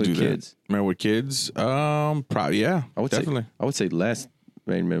 Married I don't with do kids. That. Married with kids? Probably, yeah. I would definitely. say I would say less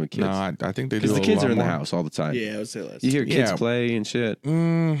married men with kids. No, I think they do. Because the a kids lot are in the more. house all the time. Yeah, I would say less. You hear kids Yeah. play and shit.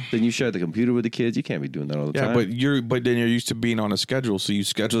 Then you share the computer with the kids. You can't be doing that all the Yeah, time. but then you're used to being on a schedule, so you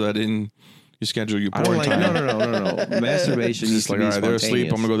schedule that in. You schedule your I porn don't like. time. No. Masturbation It's needs just to like, be all right, they're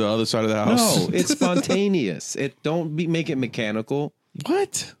asleep. I'm spontaneous. gonna go to the other side of the house. No, it's spontaneous. Make it mechanical.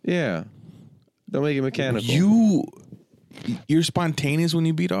 What? Yeah, don't make it mechanical. You're spontaneous when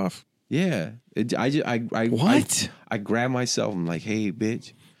you beat off. Yeah, What? I grab myself. I'm like, hey,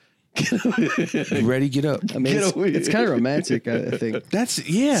 bitch. You ready? Get up. I mean, it's kind of romantic. I think. That's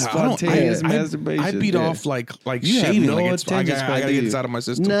Spontaneous I masturbation, beat yeah. off like You have shaving. no Like it's, I attention gotta span, get do this you? out of my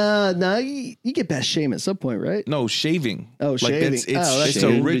system. Nah, you get past shame at some point, right? No, shaving. Oh, Like shaving. that's, That's it's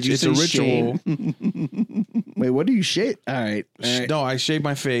shame. a Did you it's a say ritual. Wait, what do you shave? All right. No, I shave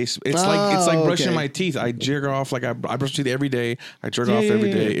my face. It's Oh, like brushing okay. my teeth. I jerk off like I brush my teeth every day. I jerk off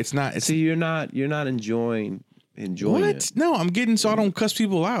every day. It's not. It's See, you're not enjoying what? it. No, I'm getting so I don't cuss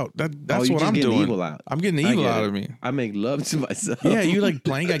people out. That's you're what just I'm getting doing. evil out. I'm getting the I evil get out it. of me. I make love to myself. Yeah, you like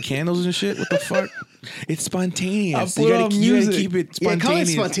playing, got candles and shit. What the fuck? It's spontaneous. I You put gotta, on you gotta music. keep it Yeah, calling it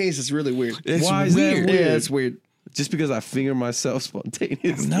spontaneous. spontaneous is really weird. It's Why is that weird. weird? Yeah, it's weird. Just because I finger myself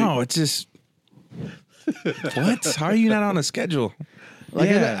spontaneously. No, it's just what? How are you not on a schedule? Like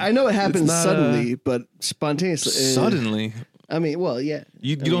Yeah. I know it happens not, suddenly, but spontaneously. Suddenly, I mean, well, yeah.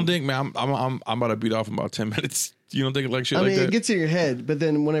 you don't think, man? I'm about to beat off in about 10 minutes. You don't think like shit I like mean, that? it gets in your head, but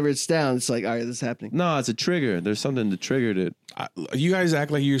then whenever it's down, it's like, all right, this is happening. No, it's a trigger. There's something that triggered it. You guys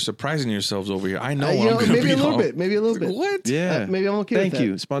act like you're surprising yourselves over here. I know. You I'm know, gonna maybe beat a little off. bit, maybe a little bit. What? Yeah. Maybe I'm okay Thank with that.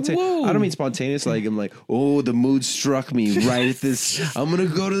 you. Spontaneous. Whoa. I don't mean spontaneous like I'm like, oh, the mood struck me right at this. I'm gonna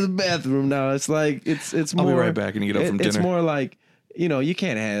go to the bathroom now. It's like it's I'll more be right back and you get up from It's dinner. more like, you know, you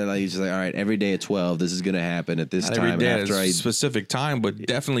can't have it like, you're just like, all right, every day at 12, this is gonna happen at this Not time. every day at after a I specific time, but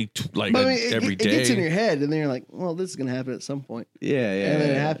definitely like But I mean, every it day. gets in your head, and then you're like, well, this is going to happen at some point. yeah, And then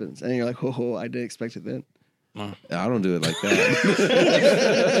it yeah. happens. And you're like, oh, I didn't expect it then. I don't do it like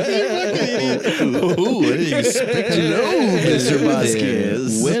that. Ooh, I didn't expect you. Hello, Mr.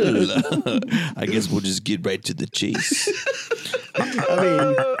 Vasquez. Well, I guess we'll just get right to the chase. I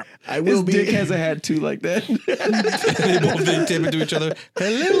mean, I will His be. dick has a hat too like that. They both then tap into each other.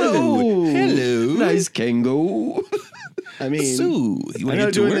 Hello, hello, Nice Kango. I mean, Sue. You I want know to get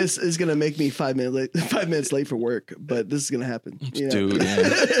to doing work? this is going to make me 5 minutes late for work, but this is going to happen. You know? Dude, yeah.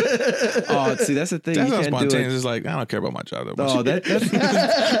 Oh, see, that's the thing. That's you not can't do spontaneous. it. It's like, I don't care about my job that much. Oh,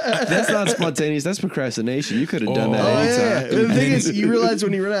 that's not spontaneous. That's procrastination. You could have done that Oh, Oh, anytime. yeah. The thing is, you realize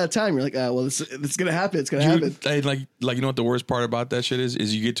when you run out of time, you're like, well, it's going to happen. It's going to happen. Dude, hey, like you know what the worst part about that shit is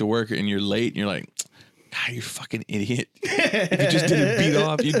you get to work and you're late and you're like, God, you fucking idiot. If you just didn't beat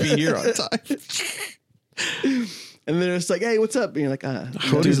off, you'd be here on time. And then it's like, hey, what's up? And you're like,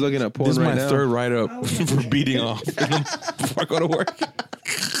 Cody's looking at porn This is right my now. third write up for beating off before I go to work.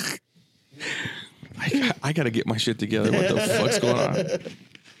 I got to get my shit together. What the fuck's going on?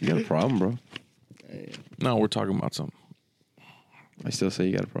 You got a problem, bro. No, we're talking about something. I still say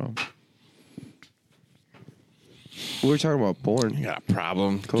you got a problem. We were talking about porn. You got a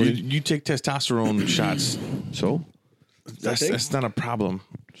problem. Cody. You take testosterone shots. So? That's not a problem.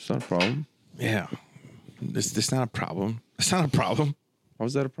 It's not a problem. Yeah. It's not a problem. It's not a problem. How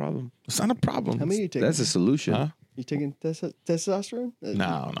is that a problem? It's not a problem. how many are you taking? That's a solution. Huh? You taking testosterone?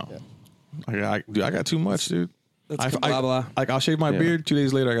 No. Dude, I got too much, dude. That's blah, blah. Like I'll shave my Yeah. beard. 2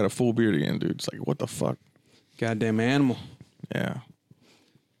 days later, I got a full beard again, dude. It's like, what the fuck? Goddamn animal. Yeah.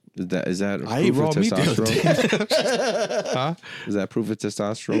 Is that I ate proof raw of meat the other testosterone? Huh? Is that proof of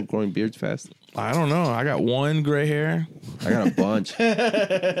testosterone growing beards fast? I don't know. I got one gray hair. I got a bunch.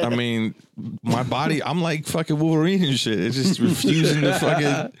 I mean, my body, I'm like fucking Wolverine and shit. It's just refusing to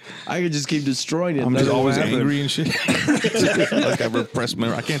fucking. I could just keep destroying it. I'm just Nothing will always happen. angry and shit. Like I repressed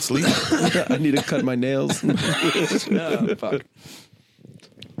my. I can't sleep. I need to cut my nails. Fuck.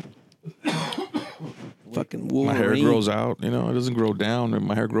 Fucking My Wolverine. hair grows out. You know, it doesn't grow down.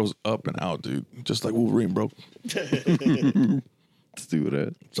 My hair grows up and out, dude. Just like Wolverine, bro. Let's do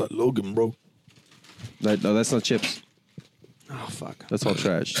that. It's like Logan, bro. No, that's not chips. Oh fuck. That's all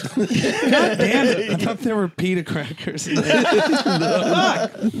trash. Damn it! I thought there were pita crackers. It's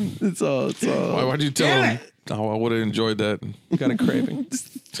all. Why'd you tell him? Oh, I would have enjoyed that. Got a craving.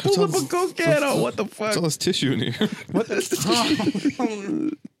 Pull up a cocaine. What the fuck? That's all this tissue in here.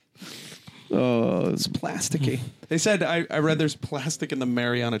 Oh, It's plasticky. They said I read there's plastic in the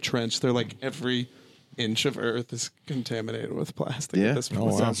Mariana Trench. They're like every inch of Earth is contaminated with plastic. Yeah. At this point. Oh,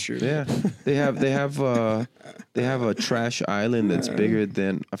 wow. Sounds true. yeah. They have a trash island that's bigger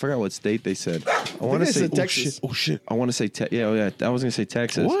than, I forgot what state they said. I want to it's say in Texas. Oh shit. I want to say yeah. I was gonna say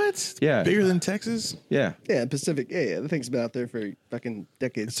Texas. What? Yeah. Bigger than Texas? Yeah. Yeah, Pacific. Yeah. The thing's been out there for fucking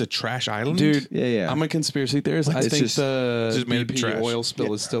decades. It's a trash island, Dude, Yeah. I'm a conspiracy theorist. I It's think just the made of BP trash. oil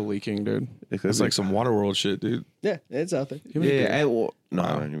spill is still leaking, dude. It's like some Waterworld shit, dude. Yeah, it's out there. Yeah.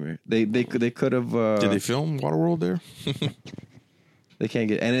 not anywhere. They could have. Did they film Waterworld there? They can't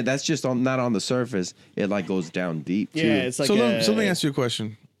get, and that's just not on the surface. It like goes down deep. Yeah, too. it's like So let me ask you a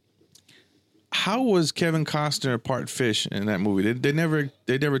question. How was Kevin Costner part fish in that movie? They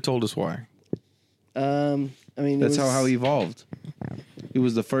never told us why. I mean, That's how he evolved. He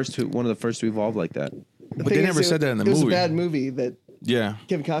was one of the first to evolve like that. But they never said that in the movie. It was a bad movie that Yeah.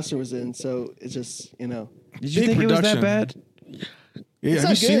 Kevin Costner was in, so it's just Did you Big think it was that production. bad? Yeah. It's Have you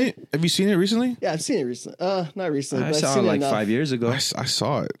not seen good. it? Have you seen it recently? yeah. I've seen it recently. Not recently. I but I've saw seen it like enough. 5 years ago. I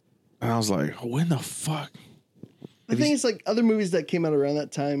saw it. And I was like, when the fuck? The thing is, like other movies that came out around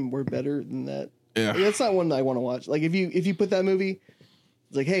that time were better than that. Yeah. Like, that's not one that I want to watch. Like if you put that movie,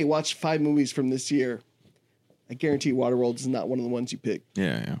 it's like, hey, watch 5 movies from this year. I guarantee Waterworld is not one of the ones you pick.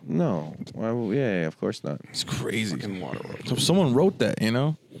 Yeah. No, yeah, of course not. It's crazy. So someone wrote that, you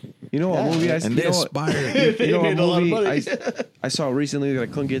know? You know what Yeah. movie I And you they know what- aspired. You know They made a lot what of movie money. I saw recently that I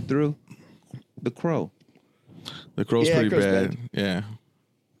couldn't get through? The Crow. The Crow's Yeah, pretty Crow's bad. bad. Yeah.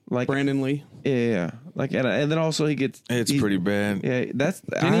 Like Brandon Lee. yeah. Like and then also he's Pretty bad. Yeah, that's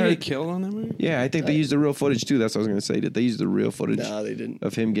Didn't he get killed on that movie? Yeah, I think they used the real footage too. That's what I was gonna say. That they used the real footage No, they didn't.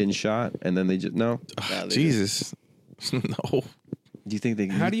 of him getting shot, and then they just no. No, they Jesus. No. Do you think they?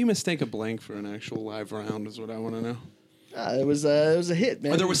 How do you mistake a blank for an actual live round? Is what I want to know. It was a hit,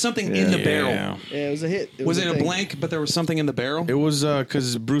 man. Or there was something in the barrel. Yeah. Yeah, it was a hit. Was it a thing. blank, but there was something in the barrel? It was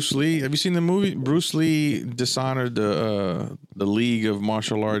because Bruce Lee. Have you seen the movie? Bruce Lee dishonored the League of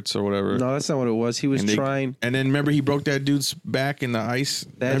Martial Arts or whatever. No, that's not what it was. He was And trying. And then remember he broke that dude's back in the ice.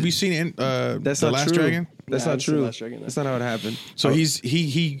 That- Have you seen it? That's The not Last true. Dragon. That's Nah, I not haven't seen true. Last Dragon, no. That's not how it happened. So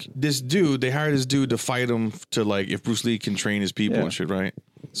this dude. They hired this dude to fight him to like if Bruce Lee can train his people Yeah. and shit, right?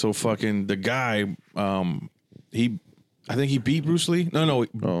 So fucking the guy, I think he beat Bruce Lee. No,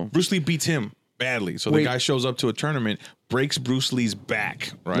 Oh. Bruce Lee beats him badly. So Wait. the guy shows up to a tournament, breaks Bruce Lee's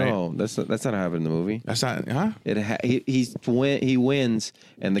back, right? No, that's not how it happened in the movie. That's not, huh? He wins,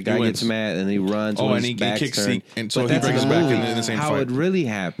 and the guy wins. gets mad, and he runs. Oh, when and his he back's kicks, turned. and so But he that's brings in his the back movie. in the same How fight. it really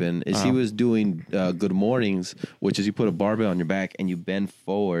happened is he was doing Good Mornings, which is you put a barbell on your back and you bend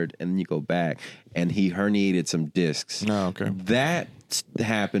forward and then you go back, and he herniated some discs. Oh, okay. That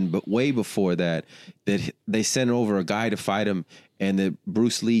happened, but way before that they sent over a guy to fight him, and that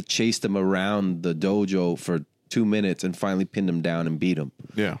Bruce Lee chased him around the dojo for 2 minutes and finally pinned him down and beat him.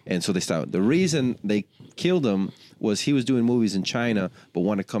 Yeah. And so they stopped. The reason they killed him was he was doing movies in China, but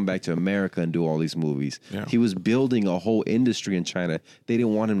wanted to come back to America and do all these movies. Yeah. He was building a whole industry in China. They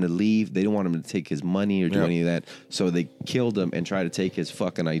didn't want him to leave. They didn't want him to take his money or do Yeah. any of that. So they killed him and tried to take his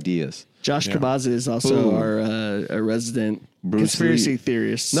fucking ideas. Josh Yeah. Kabaza is also Boom. our a resident Bruce conspiracy Lee.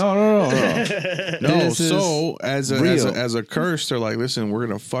 theorist. No. No, This is so as real. a curse, they're like, listen, we're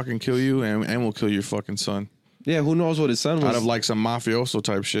gonna fucking kill you, and we'll kill your fucking son Yeah, who knows what his son was? out of like some mafioso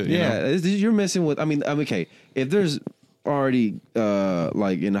type shit. You Yeah, know? you're messing with. I mean, okay. If there's already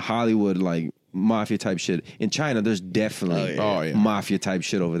like in Hollywood, like mafia type shit in China, there's definitely Oh, yeah. mafia type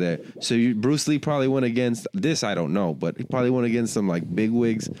shit over there. So Bruce Lee probably went against this. I don't know, but he probably went against some like big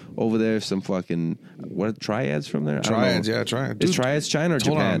wigs over there. Some fucking what triads from there? I don't Triads, know. yeah, triads. Is Dude, triads China or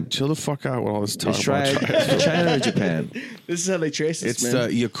hold Japan? on, chill the fuck out with all this talk Is about triads triads. China or Japan? This is how they trace this, It's man.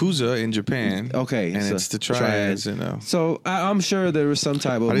 the Yakuza in Japan. Okay, and so it's the triads. You know, So I'm sure there was some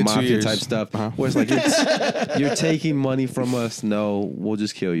type I of did 2 mafia years. type stuff Uh-huh. where it's like you're taking money from us. No, we'll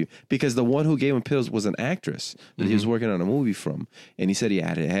just kill you. Because the one who gave him pills was an actress that he was working on a movie from, and he said he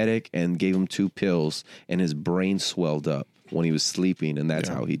had a headache and gave him 2 pills, and his brain swelled up when he was sleeping, and that's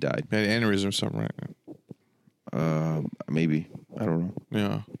Yeah. how he died. had an aneurysm or something, right? Maybe I don't know.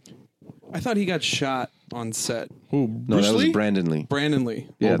 Yeah. I thought he got shot on set. Who? No, Bruce that was Lee? Brandon Lee. Brandon Lee.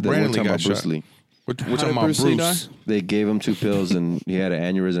 Yeah, Oh, they Brandon were Lee talking got about Bruce shot. Lee. We're How talking did about Bruce Bruce. Lee die? They gave him 2 pills, and he had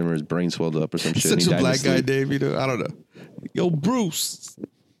an aneurysm, or his brain swelled up, or some shit. and Such he a died in black his guy, sleep. Dave. You know, I don't know. Yo, Bruce.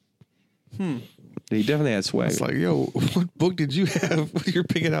 He definitely had swag. It's like, yo, what book did you have? You're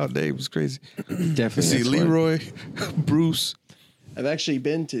picking out names. Crazy. Definitely. Let's see, had swag. Leroy, Bruce. I've actually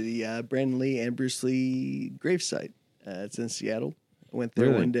been to the Brandon Lee and Bruce Lee gravesite. It's in Seattle. I went there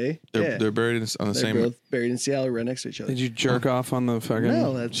Really? one day. They're buried on the They're same. both buried in Seattle, right next to each other. Did you jerk off on the fucking?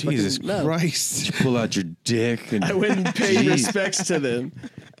 No, that's Jesus fucking, no. Christ. Pull out your dick. And I went and paid Jeez. respects to them,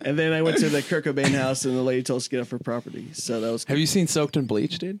 and then I went to the Kurt Cobain house, and the lady told us to get off her property. So that was Have you seen Soaked in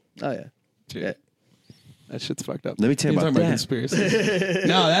Bleach, dude? oh yeah, yeah. That shit's fucked up. Let me tell you You're about talking that. conspiracy.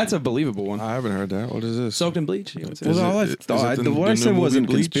 No, that's a believable one. I haven't heard that. What is this? Soaked in Bleach. You know what I'm Well, saying? all I is it thought, the- the what the I new said wasn't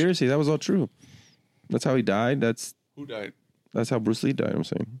movie Bleach? conspiracy. That was all true. That's how he died. That's Who died? how Bruce Lee died. I'm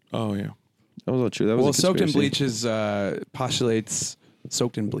saying Oh, yeah. that was all true. That was Well, a Soaked in conspiracy. Bleach is postulates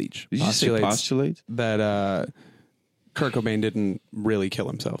Soaked in Bleach. Did you say postulate? that Kurt Cobain didn't really kill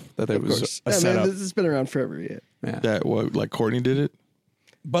himself. That there Of was course. a I mean, setup. this has been around forever. Yeah. Yeah. That what like Courtney did it?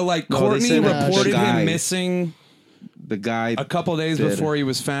 But like No, they Courtney said, reported the guy- him missing The guy, a couple days did. before he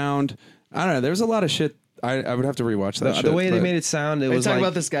was found. I don't know. There was a lot of shit. I would have to rewatch that. shit, the way they but- made it sound, it They was talk like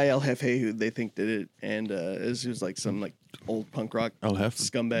about this guy El Jefe who they think did it, and it was like some like old punk rock El Jefe.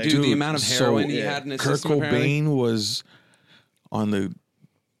 scumbag. Dude, the Dude, amount of so- heroin he yeah. had in his Kurt system. apparently. Cobain was on the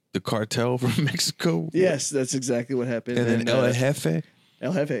cartel from Mexico. Yes, that's exactly what happened. And then El Jefe.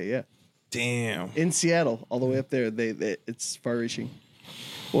 El Jefe, yeah, Damn. in Seattle, all the way up there. They it's far-reaching.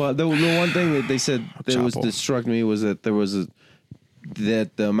 Well, the one thing that they said Chapo. that struck me was that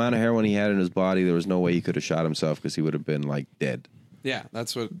that the amount of heroin he had in his body, there was no way he could have shot himself because he would have been like dead. Yeah,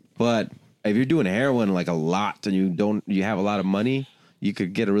 that's what. But if you're doing heroin like a lot and you have a lot of money, you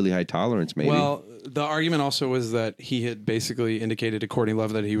could get a really high tolerance maybe. Well, the argument also was that he had basically indicated to Courtney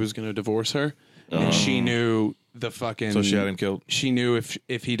Love that he was going to divorce her, and she knew the fucking. So she had him killed. She knew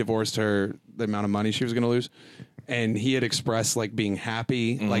if he divorced her, the amount of money she was going to lose. And he had expressed like being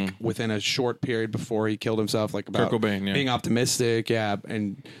happy, like within a short period before he killed himself, like about Kurt Cobain, yeah. being optimistic,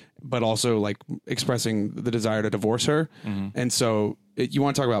 but also like expressing the desire to divorce her. And so, you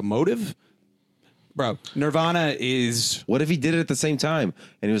want to talk about motive, bro? Nirvana is what if he did it at the same time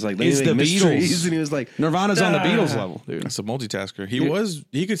and he was like, "Let Is me make the mysteries," Beatles. and he was like, Nirvana's on the Beatles level, dude. That's a multitasker.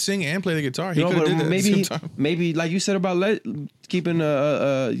 He could sing and play the guitar. He No, could have but did that at the maybe same time. maybe like you said about keeping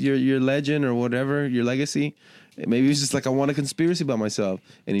your legend or whatever, your legacy. Maybe he's just like, I want a conspiracy about myself,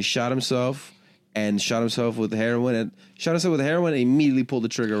 and he shot himself with heroin and immediately pulled the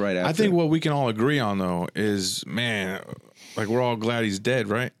trigger right after. I think what we can all agree on though is, man, like we're all glad he's dead,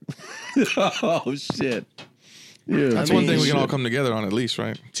 right? oh shit. Yeah, That's one thing we can all come together on at least,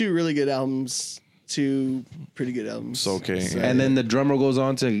 right? 2 really good albums, 2 pretty good albums. It's okay. So- And then the drummer goes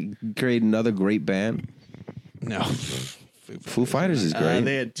on to create another great band. No, Foo Fighters is great.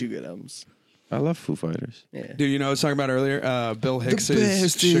 they had 2 good albums. I love Foo Fighters. Yeah. dude. You know, I was talking about earlier. Bill Hicks's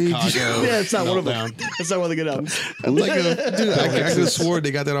best, dude. Chicago. Yeah, it's not one of them. Meltdown. That's not one of the good albums. Like I could have swore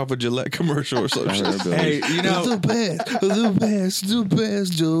they got that off a Gillette commercial or I something. heard Bill. Hey, you know, the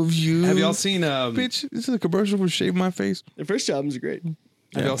best of you. have y'all seen? Bitch, this is a commercial for Shave My Face. The first 2 albums are great.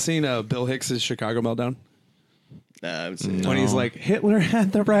 Have y'all seen Bill Hicks's Chicago Meltdown? Nah, I haven't seen it. When he's like, Hitler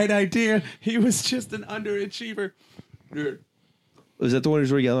had the right idea. He was just an underachiever. Dude. Was that the one who's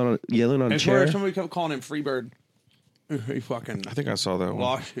yelling on a And chair? somebody kept calling him Freebird. He fucking I think I saw that one.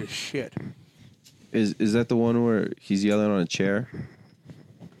 lost his shit. Is that the one where he's yelling on a chair?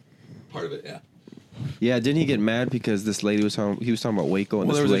 Part of it, yeah. Yeah, didn't he get mad because this lady was talking? He was talking about Waco and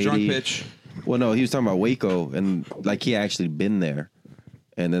Well, this there was lady. a drunk bitch. Well, no, he was talking about Waco and like he actually been there,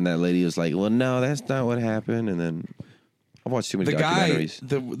 and then that lady was like, "Well, no, that's not what happened." And then I've watched too many The guy,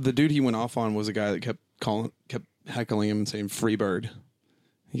 documentaries. the dude he went off on was a guy that kept heckling him and saying Freebird.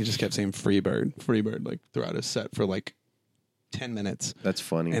 He just kept saying Freebird, like throughout his set for like 10 minutes. That's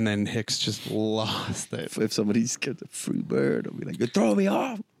funny. And then Hicks just lost it. if somebody's got a free bird, I'll be like, "You're throwing me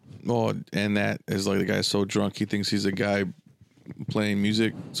off." Oh, and that is like the guy's so drunk he thinks he's a guy playing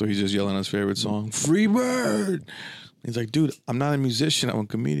music, so he's just yelling his favorite song, "Free Bird." He's like, dude, I'm not a musician, I'm a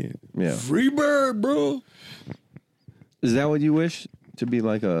comedian. Yeah. Free Bird, bro. Is that what you wish to be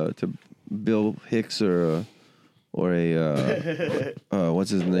like to Bill Hicks or a what's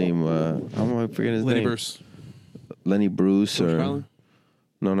his name? How am I forgetting his Lenny name? Bruce. Lenny Bruce George or Carlin?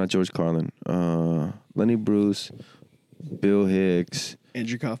 no, not George Carlin. Lenny Bruce, Bill Hicks.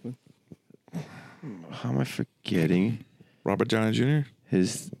 Andrew Kaufman. How am I forgetting Robert Downey Jr.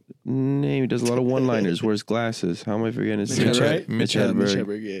 his name? He does a lot of one-liners. Wears glasses. How am I forgetting his Mitch name? Hedberg? Mitch Mitch Hedberg.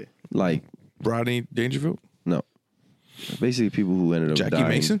 Hedberg, yeah. Like Rodney Dangerfield. no, basically people who ended up Jackie dying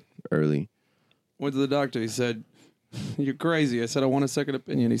Mason? early. Went to the doctor. He said, "You're crazy." I said, "I want a second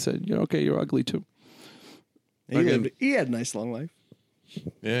opinion." He said, "You're okay. You're ugly too." He had a nice long life.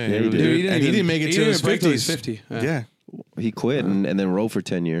 Yeah, he did. Dude, and he didn't make it to his break till he's 50s. 50. Yeah. He quit and then wrote for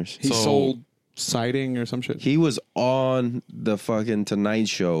 10 years. He So- sold siding or some shit. He was on the fucking Tonight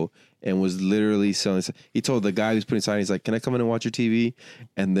Show and was literally selling. He told the guy who's putting siding, he's like, "Can I come in and watch your TV?"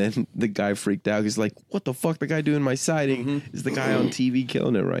 And then the guy freaked out. He's like, "What the fuck? The guy doing my siding is the guy on TV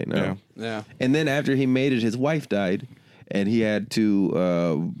killing it right now." Yeah. Yeah. And then after he made it, his wife died, and he had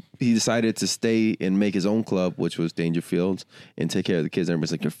to. He decided to stay and make his own club, which was Dangerfields, and take care of the kids.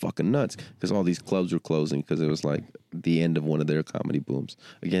 Everybody's like, "You're fucking nuts," because all these clubs were closing because it was like the end of one of their comedy booms.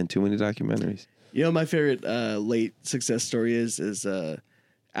 Again, too many documentaries. You know, my favorite late success story is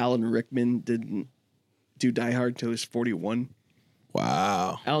Alan Rickman didn't do Die Hard until he was 41.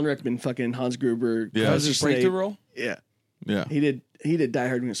 Wow. Alan Rickman, fucking Hans Gruber, Yeah. Professor Was his breakthrough Snape. role? Yeah, Yeah. he did Die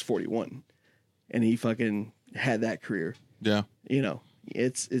Hard when he was 41, and he fucking had that career. Yeah. You know,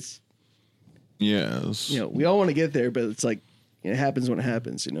 it's Yes. you know, we all want to get there, but it's like it happens when it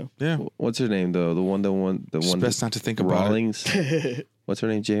happens. You know. Yeah. What's her name though? The one It's best not to think about Rawlings. What's her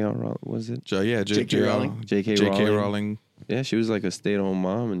name? J.R. Rawlings. Was it? J.K. Rowling. J.K. J.K. Rowling. Rowling. Yeah, she was like a stay-at-home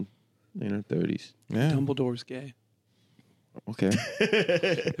mom and in her 30s. Yeah. Dumbledore's gay. Okay.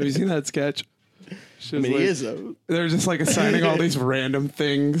 Have you seen that sketch? She I was mean, like- he is though. They're just like assigning all these random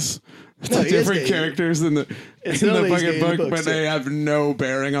things No, to he is different gay. characters in the It's in not the that he's fucking gay in the book, books, but they yeah. have no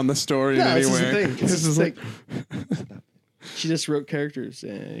bearing on the story No, in any this is the way. thing. It's It's just just like like, she just wrote characters.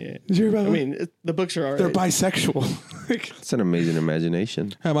 Yeah. did you hear about I that? mean, the books are alright. They're bisexual. Like, It's an amazing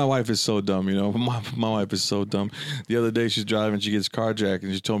imagination. Yeah, my wife is so dumb, you know. My wife is so dumb. The other day she's driving, she gets carjacked,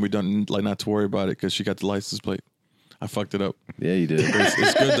 and she told me not to worry about it because she got the license plate. I fucked it up. Yeah, you did.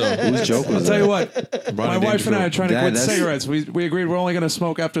 It's good though. Whose joke I'll was tell you that? what, my wife and I are trying to Dad, quit that's- cigarettes. We agreed we're only going to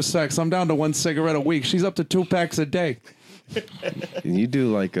smoke after sex. I'm down to 1 cigarette a week. She's up to 2 packs a day. And you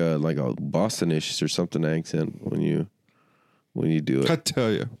do like a Bostonish or something accent when you do I it.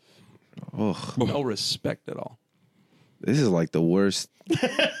 tell you. Oh, No respect at all. this is like the worst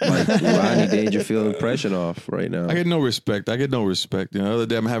like Rodney Dangerfield impression off right now. I get no respect. You know, the other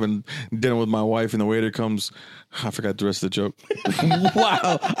day I'm having dinner with my wife, and the waiter comes. I forgot the rest of the joke.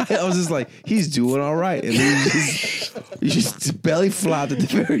 Wow. I was just like, he's doing all right. And then you just belly flopped at the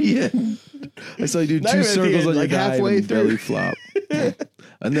very end. I saw you do Not 2 even at the circles end, on like your dive halfway and through. belly flop.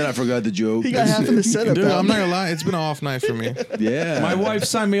 And then I forgot the joke. He got half of the setup. Dude, out. I'm not gonna lie. It's been an off night for me. Yeah. My wife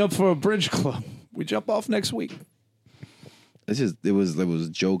signed me up for a bridge club. We jump off next week. It was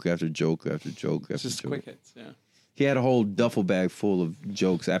joke after joke after joke after Just joke. quick hits. Yeah. He had a whole duffel bag full of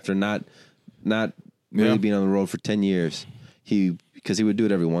jokes after not really Yeah. being on the road for 10 years. Because he would do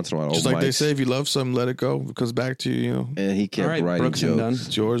it every once in a while. Just open like they mics. say, if you love something, let it go. It comes back to you. You know, And he kept All right, writing Brooks and Dunn. jokes.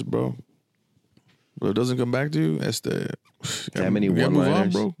 it's yours, bro. But if it doesn't come back to you, that's the. That many you gotta move on,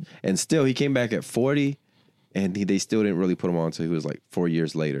 one-liners, bro. And still, he came back at 40, and they still didn't really put him on until he was like 4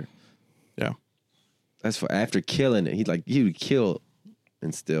 years later. Yeah. That's for after killing it. He would kill,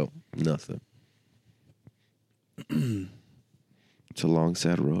 and still nothing. It's a long,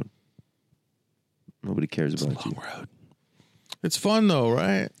 sad road. Nobody cares about you. It's fun though,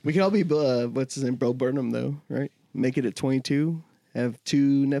 right? We can all be what's his name, Bo Burnham, though, right? Make it at 22. Have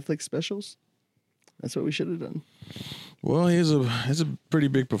 2 Netflix specials. That's what we should have done. Well, it's a pretty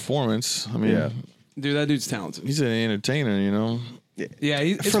big performance. I mean, Yeah. Dude, that dude's talented. he's an entertainer, you know. Yeah,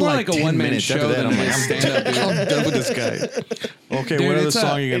 it's For more like like a 10 one-man minutes show after that, than I'm a like, stand-up. dude. I'm done with this guy. Okay, Dude, what other it's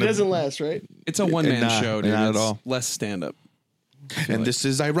song you It gonna? doesn't last, right? It's a one-man Nah, show, dude. not at It's all. less stand-up. And this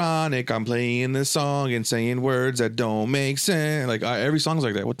is ironic. I'm playing this song and saying words that don't make sense. Like every song's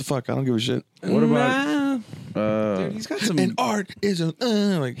like that. What the fuck? I don't give a shit. What about Dude, he's got some. And art is a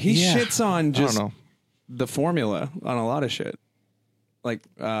like He yeah. shits on I don't just know. the formula on a lot of shit. Like,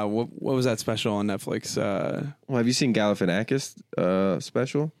 what was that special on Netflix? well, have you seen Galifianakis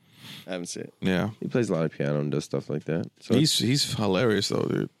special? I haven't seen it. Yeah, He plays a lot of piano and does stuff like that. So he's hilarious though,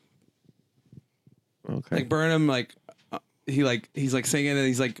 dude. okay. Like Burnham, he's like singing and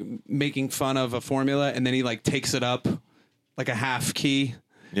he's like making fun of a formula, and then he like takes it up like a half key.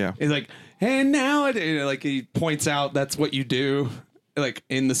 Yeah, He's like, and now it, you know, like he points out that's what you do, like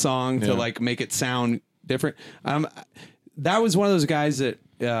in the song to Yeah. like make it sound different. That was one of those guys that.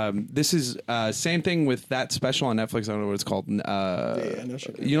 This is same thing with that special on Netflix. I don't know what it's called. I know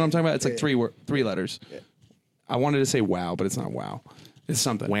sure. You know what I'm talking about? It's like Yeah. three letters. Yeah. I wanted to say wow, but it's not wow. It's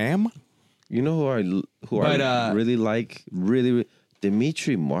something. Wham. You know who But, I really like? Really,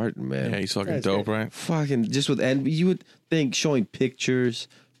 Dimitri Martin, man. Yeah, he's fucking That's dope, great. right? Fucking just with, and you would think showing pictures,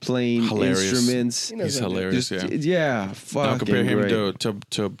 playing Hilarious. instruments. He knows He's how to do it. hilarious. Just, Yeah. yeah, fucking Don't compare him great.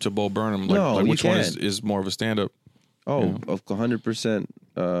 to Bo Burnham. Like, No, like you which one can't. is more of a stand up? Oh, of 100%.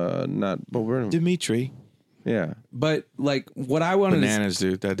 Not Bo Burnham. Dimitri. Yeah, But like what I wanted to Bananas,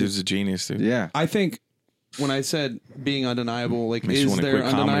 dude. That dude's a genius, dude. yeah, I think when I said being undeniable, like Makes you is wanna there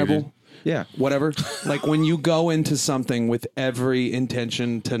quit comedy, undeniable? dude. yeah. Whatever. Like when you go into something with every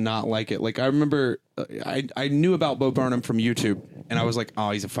intention to not like it. Like I remember I knew about Bo Burnham from YouTube, and I was like,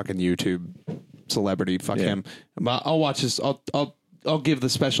 oh, he's a fucking YouTube celebrity. Fuck Yeah. him. But I'll watch this. I'll give the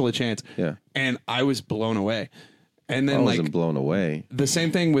special a chance. Yeah. And I was blown away. And I then wasn't like blown away. the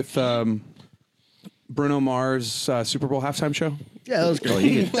same thing with Bruno Mars Super Bowl halftime show. Yeah, that was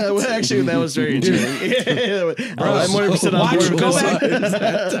great. Actually, that was very entertaining. I'm 100% on Watch, board. go with this.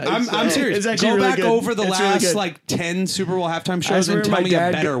 back. I'm serious. It's actually Go really back good. over the It's really last good. like 10 Super Bowl halftime I shows and remember tell my me a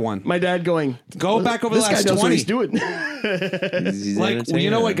dad better one. My dad going, Go back over the this guy last knows what 20. he's doing. He's Like, you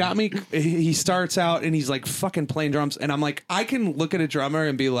know what entertaining. got me? He starts out and he's like fucking playing drums, and I'm like, I can look at a drummer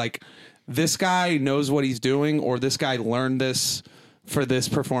and be like, this guy knows what he's doing, or this guy learned this for this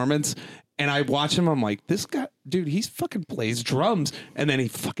performance. And I watch him. I'm like, this guy, dude, he's fucking plays drums, and then he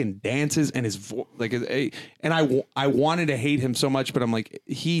fucking dances, and his voice, like, and I wanted to hate him so much, but I'm like,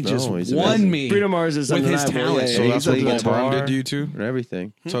 he just he's won amazing. me Bruno Mars is with his undeniable. talent. Yeah, So yeah, that's he's what undeniable. LeBron guitar did to you too. and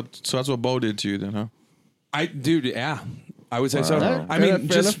everything. So that's what Bo did to you then, huh? Dude, yeah, I would say so. Wow. I Fair mean, enough,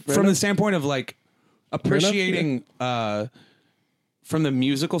 fair just enough, fair from the enough. standpoint of like appreciating from the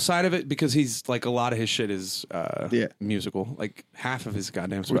musical side of it, because he's like a lot of his shit is Yeah. musical. Like half of his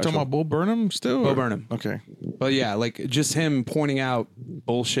goddamn We're special. talking about Bo Burnham still. Bo or- Burnham. Okay. But yeah, like just him pointing out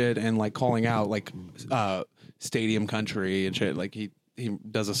bullshit and like calling out like stadium country and shit. Like he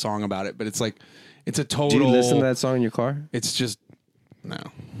does a song about it, but it's like it's a total. Do you listen to that song in your car? It's just no.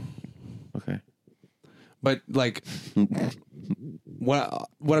 Okay. But like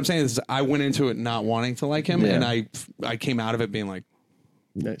what I'm saying is I went into it not wanting to like him, Yeah. and I came out of it being like,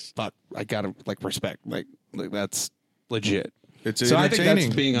 Nice. fuck, I gotta like respect, like that's legit. It's So I think entertaining.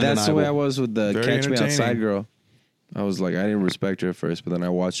 that's being That's the way I undeniable. was with the Very Catch Me entertaining. Outside girl. I was like, I didn't respect her at first, but then I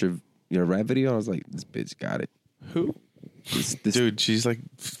watched your rap video. I was like, this bitch got it. Who? This Dude, she's like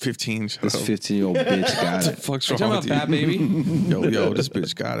 15. Shut this up. 15-year-old bitch got What the it. fuck's Are you wrong talking with about you? Bad Baby? Yo, this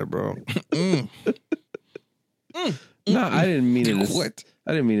bitch got it, bro. No, I didn't mean it. What?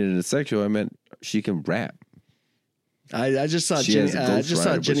 I didn't mean it in a sexual. I meant she can rap. I just saw She Jenny. has a I just ghostwriter,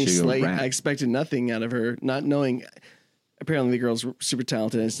 saw but Jenny she can Slate. rap. I expected nothing out of her, not knowing. Apparently, the girl's super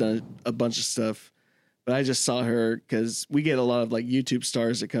talented and has done a bunch of stuff. But I just saw her because we get a lot of like YouTube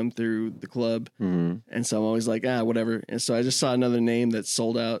stars that come through the club, and so I'm always like, whatever. And so I just saw another name that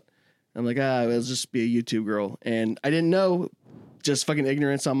sold out. I'm like, it'll just be a YouTube girl, and I didn't know, just fucking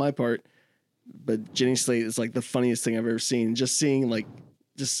ignorance on my part. But Jenny Slate is like the funniest thing I've ever seen. Just seeing like,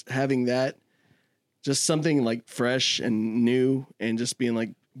 just having that. Just something like fresh and new, and just being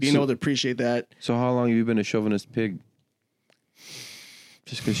able to appreciate that. So how long have you been a chauvinist pig?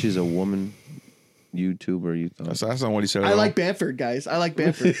 Just because she's a woman YouTuber, you thought? That's not what he said. At I all. like Bamford, guys. I like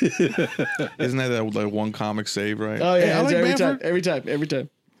Bamford. Isn't that like one comic save, right? Oh yeah, Hey, I it's like every Bamford. time.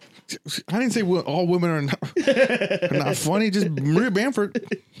 I didn't say all women are not funny. Just Maria Bamford,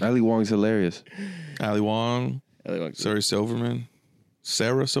 Ali Wong's hilarious. Ali Wong, Sarah Silverman.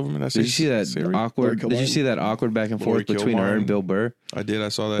 That's Did you see that Sarah? awkward? Lori Did you see that awkward back and Lori forth between her Kilmartin. and Bill Burr? I did. I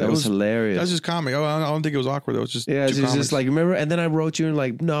saw that. That It was hilarious. That was just comic. Oh, I don't think it was awkward. That was just Yeah, two it's just comics. like, remember? And then I wrote you and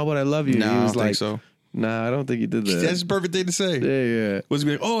like, no, but I love you. No, And I he was don't like, think so. Nah, I don't think you did that. That's the perfect thing to say. Yeah. Was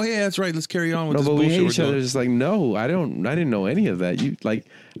be like, oh yeah, that's right. Let's carry on with No, this but we bullshit. hate we're each other. doing. It's like, no, I didn't know any of that. You like,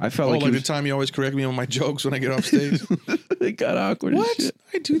 I felt Oh, like, like you the time you always correct me on my jokes when I get off stage. it got awkward. What? And shit.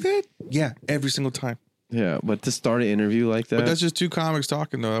 I do that? Yeah, every single time. Yeah, but to start an interview like that, But that's just two comics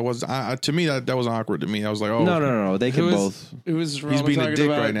talking though. That was to me that was awkward to me. I was like, oh no. They can Who both. was he's being a dick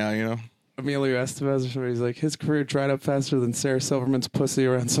right now, you know. Emilio Estevez or something. He's like, his career dried up faster than Sarah Silverman's pussy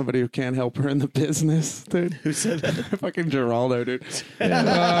around somebody who can't help her in the business, dude. Who said that? Fucking Geraldo, dude. Oh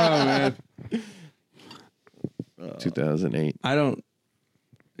man, 2008. I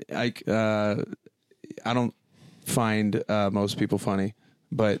don't find most people funny,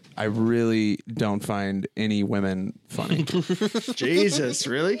 but I really don't find any women funny. Jesus,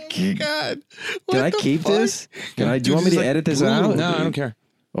 really? God, Can I keep this? Do you want me to edit this out? No, I don't care.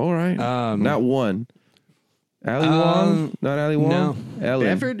 All right. Not one. Ali Wong? Not Ali Wong? no. Ellen.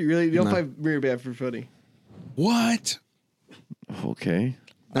 Bamford? You don't find Maria Bamford funny? what? Okay.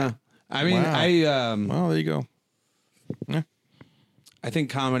 No. I mean, Wow. Well, there you go. I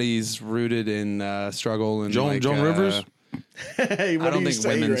think comedy's rooted in struggle and Joan Rivers. Hey, I what are don't you think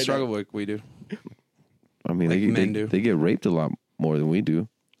saying women right struggle like we do. I mean, Like men do. they get raped a lot more than we do.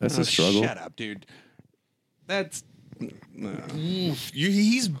 That's a struggle. Shut up, dude. That's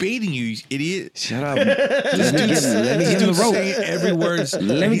He's baiting you, you idiot. Shut up. Let me give him the rope. Saying every word.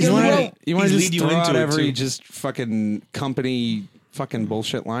 Let me give him the rope. You want to He's just leading you throw out into it, every too. just fucking company fucking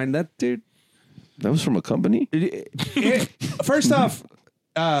bullshit line? That dude. That was from a company? First off,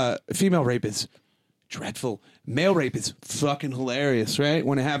 female rape is dreadful. Male rape is fucking hilarious, right?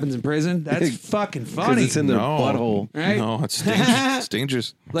 When it happens in prison, that's fucking Because funny. it's in their butthole. right? No, it's dangerous. It's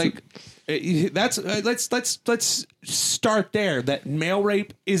dangerous. Like that's let's start there. That male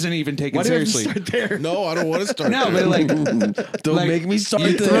rape isn't even taken Why do you have to seriously. start there? No, I don't want to start. No, there. but like Don't Like, make me start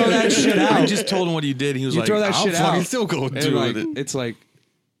you there. throw that shit out. I just told him what you did. He was you like, throw that I'll shit fucking out. still go and do like, it. It's like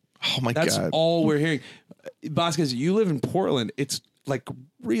Oh my that's god. all we're hearing. Vasquez, you live in Portland. It's like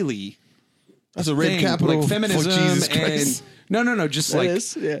really That's a rape thing, capital. like feminism For Jesus Christ. and no, just That like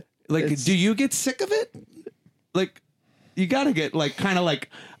is, yeah. like It's- do you get sick of it? Like you got to get like kind of like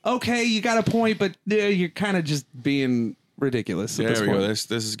okay, you got a point, but you're kind of just being ridiculous. At There this we point. go.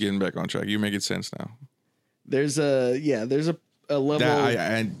 This is getting back on track. You're making sense now. There's a level.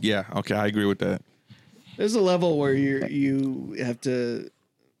 Okay, I agree with that. There's a level where you have to.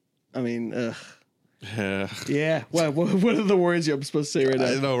 I mean, Yeah, yeah. What are the words I'm supposed to say right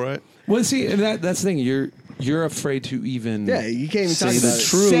I now? know, right? Well, see, that's the thing. You're afraid to even. Yeah, you can't even talk Say the about it.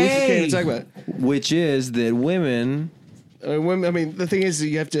 truth. You can't even talk about it. Which is that women, Women, I mean, the thing is, that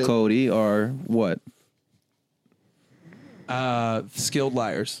you have to. Cody, are what? Skilled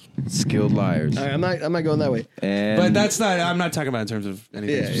liars. Skilled liars. All right, I'm not going that way. And But that's not. I'm not talking about in terms of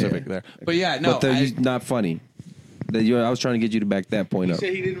anything Yeah, specific there. But yeah, no. but they're not funny. I was trying to get you to back that point He up.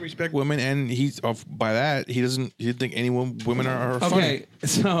 said he didn't respect women, and by that he didn't think any women are funny. okay,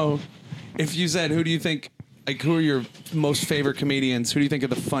 so if you said who do you think, like who are your most favorite comedians? Who do you think are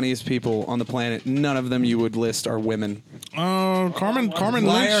the funniest people on the planet? None of them you would list are women. Carmen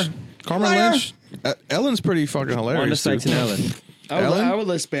Liar. Lynch. Carmen Liar. Lynch. Ellen's pretty fucking hilarious. Wanda Sykes too. and Ellen. I would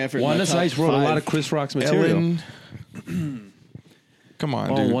list Bamford. in my Wanda top Sykes wrote a 5. lot of Chris Rock's material. Ellen. Come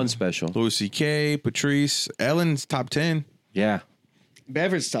on, On dude. one special. Louis C.K., Patrice, Ellen's top 10. Yeah.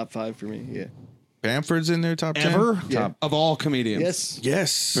 Bamford's top 5 for me. Yeah. Bamford's in their top 10. Ever Yeah. of all comedians. Yes.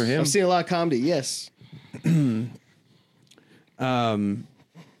 Yes. For him. I've seen a lot of comedy. Yes. I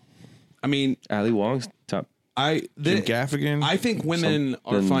mean, Ali Wong's top. Jim Gaffigan. I think women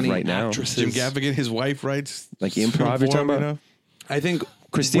are Something funny right now. actresses. Jim Gaffigan, his wife writes. Like improv you're talking for him, about? I think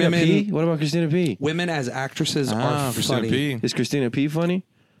Christina women, P? What about Christina P? Women as actresses are Christina funny. P. Is Christina P funny?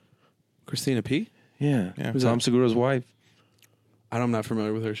 Christina P. Yeah. Yeah. Tom Segura's wife. I'm not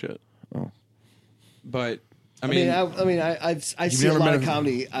familiar with her shit. Oh. But I I mean, mean, I see a never lot met of a-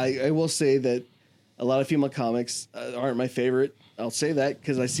 comedy. I will say that a lot of female comics aren't my favorite. I'll say that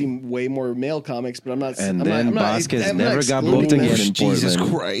because I see way more male comics, but I'm not. And I'm then not, Vasquez I'm not never got excluding booked them. again in Jesus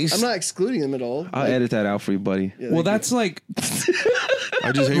Portland. Christ. I'm not excluding them at all. I'll edit that out for you, buddy. Yeah, well, thank you. that's like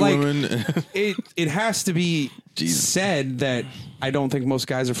I just hate Like- women. it has to be said that I don't think most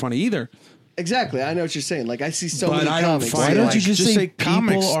guys are funny either. Exactly. I know what you're saying. Like I see so But many I don't comics. find Why don't like, you just say people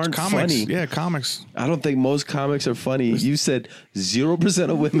comics. aren't comics. funny? Yeah, comics. I don't think most comics are funny. You said 0%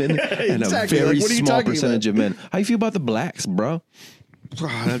 of women and exactly. a very Like, what are you small talking percentage about? of men. How you feel about the blacks, bro?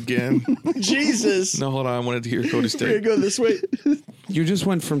 Again. Jesus. No, hold on. I wanted to hear Cody's We're gonna take. go this way. You just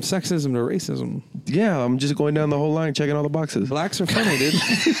went from sexism to racism. Yeah, I'm just going down the whole line, checking all the boxes. Blacks are funny, dude.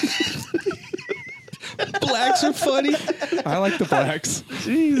 Blacks are funny. I like the blacks.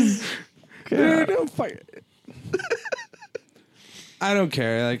 Jeez. Dude, don't fight. I don't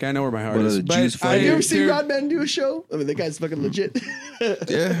care. Like I know where my heart What are is. the But Jews Have you ever seen dude, Rodman do a show? I mean, that guy's fucking legit.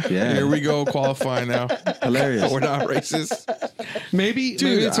 Yeah. Yeah. Here we go. Qualifying now. Hilarious. We're not racist. maybe it's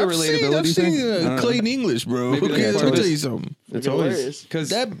a relatability I've thing. seen I don't know. Clayton English, bro. Maybe Okay, that's let me what it tell is. you something. It's always Hilarious. Because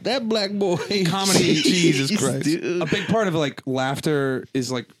That black boy Comedy- Jesus Christ. a big part of like laughter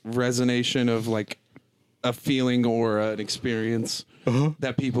is like resonation of like a feeling or an experience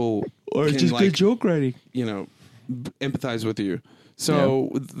that people can like, joke writing. you know, empathize with you. So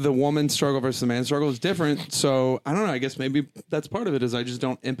the woman struggle versus the man struggle is different. So I don't know. I guess maybe that's part of it is I just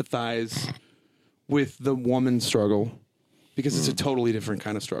don't empathize with the woman struggle because it's a totally different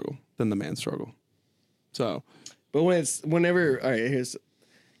kind of struggle than the man struggle. So But whenever, all right, here's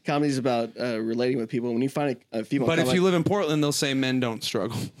comedy's about relating with people. When you find a female, but if comic, you live in Portland, they'll say men don't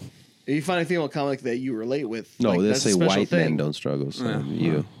struggle. if you find a female comic that you relate with, No, like, they that's a say special white thing. men don't struggle. So Yeah.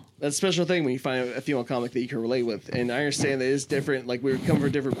 you. That's a special thing when you find a female comic that you can relate with. And I understand that it's different. Like we come from a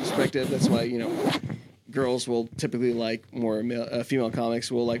different perspective. That's why girls will typically like more female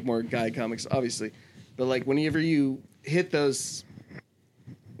comics. Will like more guy comics, obviously. But like whenever you hit those,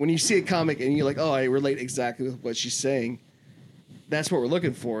 when you see a comic and you're like, oh, I relate exactly with what she's saying. That's what we're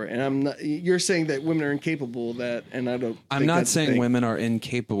looking for. And I'm not. You're saying that women are incapable of that, and I don't. I'm think not that's the saying thing. women are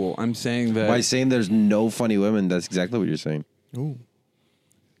incapable. I'm saying that By saying there's no funny women, that's exactly what you're saying.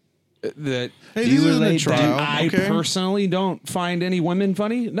 that Hey, Do you this isn't a relate that- trial, I okay? personally don't find any women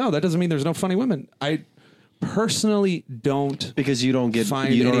funny. No, that doesn't mean there's no funny women. I personally don't. Because you don't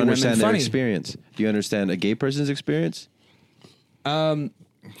Find you don't any women understand their funny. experience. Do you understand a gay person's experience?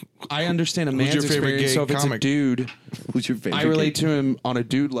 I understand a man's your favorite experience. gay So if it's a comic? dude, Who's your favorite? I relate to him on a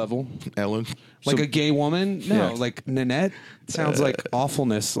dude level. Ellen. Like a gay woman, no. Yeah. Like Nanette sounds like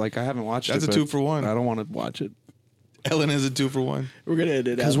awfulness. Like I haven't watched That's it. a but 2-for-1. I don't want to watch it Ellen is a 2-for-1. We're gonna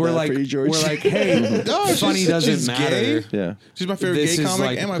edit out because we're that like for you, George. we're like, hey, No, funny she's doesn't matter. gay. Yeah. She's my favorite This gay is comic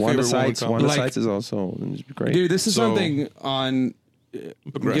like and my Wanda favorite woman Sykes. comic. Wanda Like- Sykes is also great. Dude, this is So- something on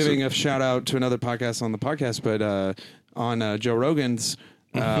Progressive. giving a shout out to another podcast on the podcast, but on Joe Rogan's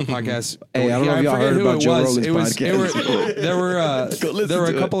podcast. Hey, I don't know if y'all forget heard who about it Joe was. Rogan's It was- podcast. There were listen there were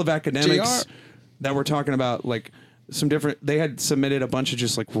a to couple it. of academics JR. that were talking about like some different. They had submitted a bunch of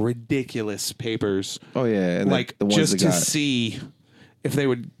just like ridiculous papers. Oh yeah, and like the ones just that to got see if they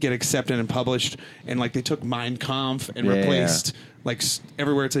would get accepted and published. And like they took Mein Kampf and Yeah. replaced like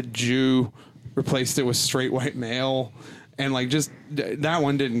everywhere it said Jew, replaced it with straight white male. And like just that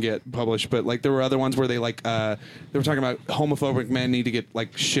one didn't get published, but like there were other ones where they like they were talking about homophobic men need to get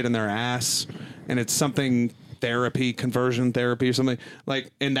like shit in their ass, and it's something therapy, conversion therapy or something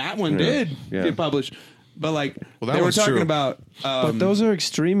like. And that one did get published, but like Well, that they were one's talking true. about but those are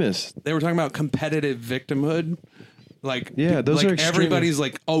extremists. they were talking about competitive victimhood. Like Yeah, those like are extremists. everybody's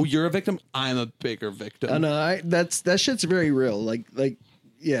like, oh, you're a victim, I'm a bigger victim. I know. That shit's very real. Like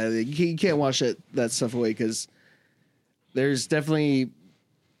yeah, you can't wash that stuff away because there's definitely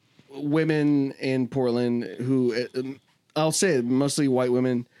women in Portland who I'll say it, mostly white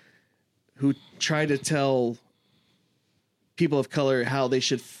women who try to tell people of color how they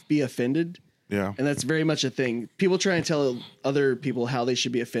should be offended. Yeah. And that's very much a thing. People try and tell other people how they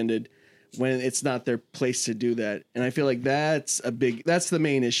should be offended when it's not their place to do that. And I feel like that's the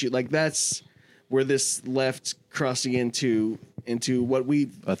main issue. Like that's where this left crossing into what we,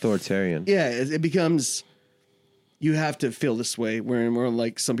 Authoritarian. yeah, it becomes, you have to feel this way. Where we're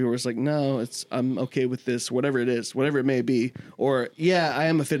like, some people are just like, no, I'm okay with this, whatever it is, whatever it may be. Or yeah, I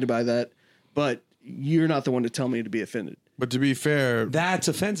am offended by that, but you're not the one to tell me to be offended. But to be fair, That's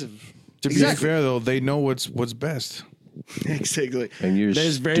offensive. to be Exactly. fair though, they know what's best. Exactly. And you're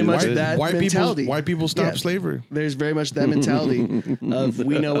There's very stupid. much that white mentality. people stop Yeah. slavery. There's very much that mentality of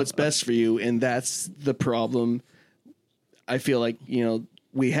we know what's best for you, and that's the problem. I feel like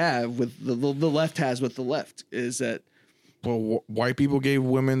we have with the left has with the left is that Well, white people gave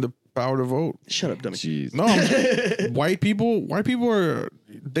women the power to vote. shut up, dummy. Jeez. No, white people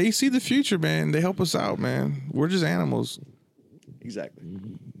they see the future, man. They help us out, man. We're just animals. Exactly.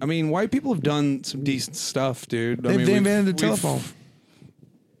 I mean, white people have done some decent stuff, dude. They invented the telephone.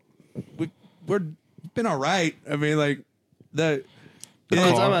 We're been all right. I mean, like the I'm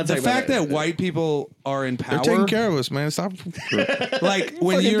not the talking fact about that white people are in They're power, taking care of us, man. Stop. like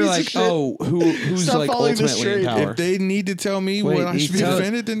when fucking you're piece of like, shit. oh, who's Stop like following this ultimately in straight. power? If they need to tell me Wait, when I should be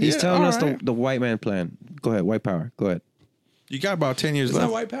offended, then he's yeah, telling all us right. the white man plan. Go ahead, white power. Go ahead. You got about 10 years It's not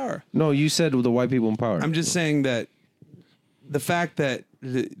left. white power. No, you said the white people in power. I'm just saying that the fact that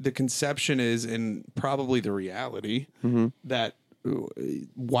the conception is, and probably the reality, that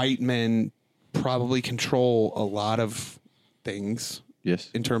white men probably control a lot of things yes.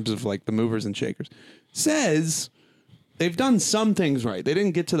 in terms of like the movers and shakers, says they've done some things right. They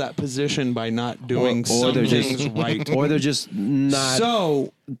didn't get to that position by not doing Or some they're things just right. Or they're just not.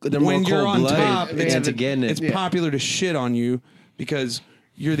 So they're more when you're on cold-blooded top, into getting it. it's popular to shit on you because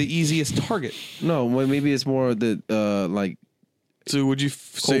you're the easiest target. No, well, maybe it's more the like. So would you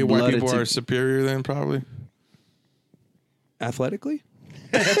say white Cold-blooded people to- are superior then, probably? Athletically?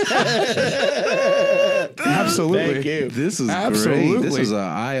 Absolutely. Thank you. This is great. Absolutely. This was an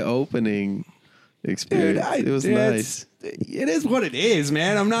eye-opening experience. It was nice. It is what it is,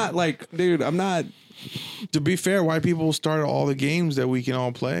 man. I'm not like, dude, I'm not. To be fair, white people started all the games that we can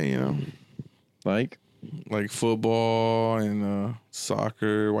all play, Like like football and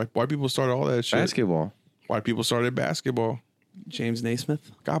soccer. White people started all that shit. basketball. White people started basketball. James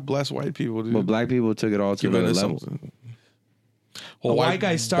Naismith. God bless white people, dude. But black people took it all to Giving another us level. something. A white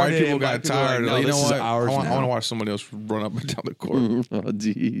guy started White it, people and got black people were like, tired. no, you know this is what? ours I want now. to watch somebody else run up and down the court. Oh,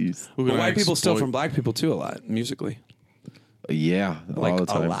 jeez. Who But can I white people steal exploit? from black people too a lot musically, Yeah, like all the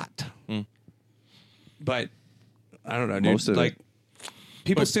time. a lot. But I don't know, dude. Most of like it.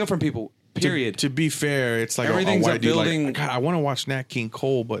 people But steal from people. Period. To be fair, it's like Everything's a a white dude. building- Like, God, I want to watch Nat King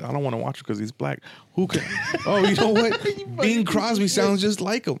Cole, but I don't want to watch him because he's black. Who can? Oh, you know what? Bing Crosby sounds just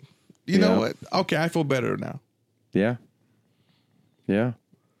like him. You know Yeah. what? Okay, I feel better now. Yeah. Yeah.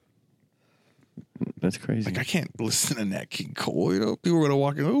 That's crazy. Like I can't listen to Nat King Cole. People are gonna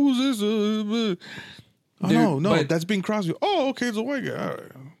walk in. Who's this? Oh, Dude, no, but- that's Bing Crosby. Oh, okay, it's a white guy. All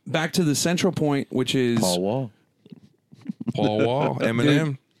right. Back to the central point, which is Paul Wall. Paul Wall,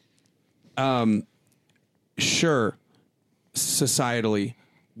 Eminem. sure, societally,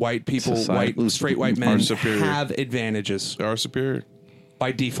 white people, Societally. straight white Are men superior. have advantages They are superior.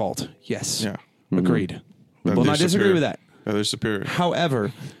 by default. Yes. Yeah. Agreed. That Will they're not disagree superior. with that. Yeah, they're superior.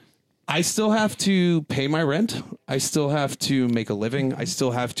 However, I still have to pay my rent. I still have to make a living. I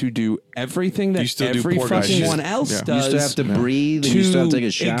still have to do everything You that still do every poor guy fucking shit. one else Yeah. You does. still have to breathe and you still have to take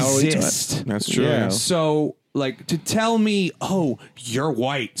a shower. Exist. That's true. Yeah. Yeah. So, like, to tell me, oh, you're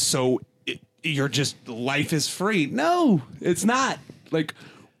white, so you're just life is free. No, it's not. Like,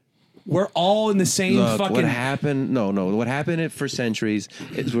 we're all in the same Look, fucking. what happened? No. What happened for centuries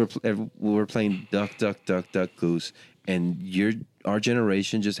is we're playing duck, goose, and our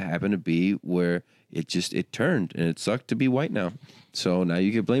generation just happened to be where it turned, and it sucked to be white now. So now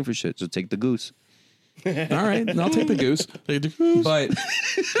you get blamed for shit. So take the goose. All right, I'll take the goose. But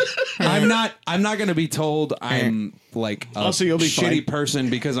I'm not going to be told I'm like a Also, you'll be shitty fine. person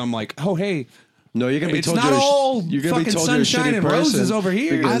because I'm like, oh hey, No, you're gonna be it's told not all you're gonna be fucking told you're a sunshine shitty and person roses over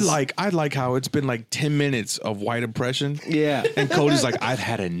here. because- I like how it's been like 10 minutes of white oppression. Yeah. And Cody's like, I've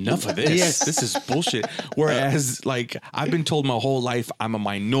had enough of this. Yes. This is bullshit. Whereas, like, I've been told my whole life I'm a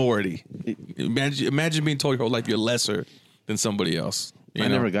minority. Imagine being told your whole life you're lesser than somebody else. You I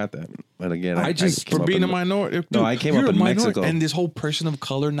know? never got that. But again, I just came for up being in- a minority. No, I came up you're in a minority. Mexico. And this whole person of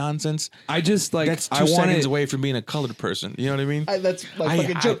color nonsense. I just like That's 2 I want seconds it. away from being a colored person. You know what I mean? That's my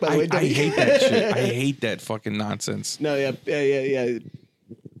fucking joke, by the way. I Dummy. hate that shit. I hate that fucking nonsense. No, yeah.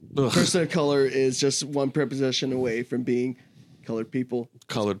 Person of color is just one preposition away from being colored people.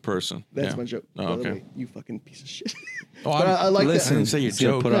 Colored person. That's Yeah. my joke. Oh, by the okay. way. You fucking piece of shit. Oh, But I like I that. didn't say your He's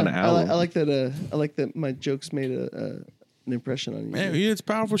gonna joke. put on an I album. like that. I like that. My jokes made an impression on you. Man, it's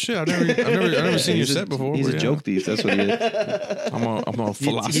powerful shit. I've never seen your set before. He's but a yeah. joke thief. That's what he is. I'm a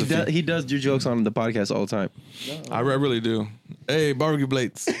philosophy. He does your jokes on the podcast all the time. I really do. Hey, barbecue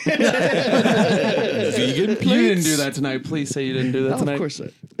plates. Vegan plates. You didn't do that tonight. Please say you didn't do that Oh, tonight. of course not.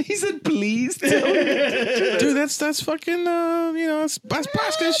 He said, "Please." Dude, that's fucking that's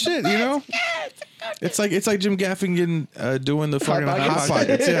Pasca's shit, you know? It's like Jim Gaffigan doing the fucking hot Pockets.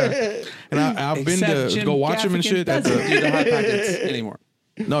 pockets, yeah. And I've been Except to Jim go watch him and Gaffigan shit. doesn't do the hot pockets anymore.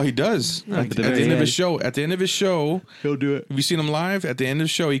 No, he does. At the very end of his end. show, He'll do it. have you seen him live? At the end of the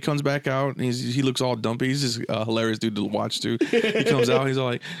show, he comes back out and he looks all dumpy. He's just a hilarious dude to watch too. He comes out, he's all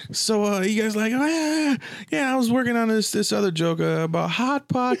like, "So you guys like, oh yeah, I was working on this other joke about hot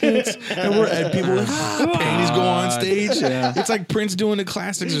pockets," and people like, and he's going on stage. It's like Prince doing the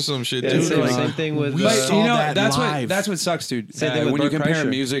classics or some shit, dude. Same, Like, same thing with. we But saw you know that that's live. what sucks, dude. Same thing with when you Bert compare Kreischer.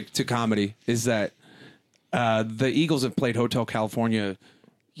 music to comedy, is that the Eagles have played Hotel California,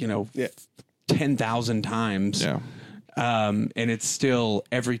 10,000 times. Yeah. And it's still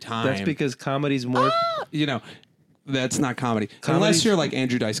every time. That's because comedy's more. That's not comedy. Comedy's- Unless you're like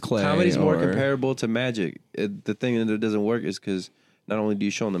Andrew Dice Clay. Comedy's more or- comparable to magic. The thing that doesn't work is because not only do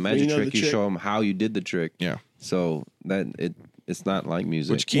you show them the magic you know trick, the you trick. show them how you did the trick. Yeah. So that it's not like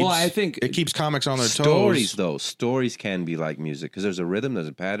music. Which keeps I think it keeps comics on their stories toes. though, stories can be like music because there's a rhythm, there's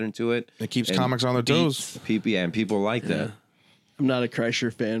a pattern to it. It keeps and comics on their beats, toes. People like that. I'm not a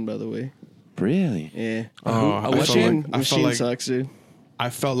Kreischer fan, by the way. Really? Yeah. Oh, I felt Machine, like, I felt Machine like sucks, dude. I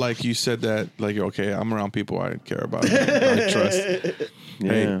felt like you said that, like, okay, I'm around people I care about, I trust.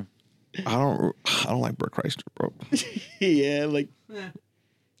 Yeah. I don't like Bert Kreischer, bro. Yeah, like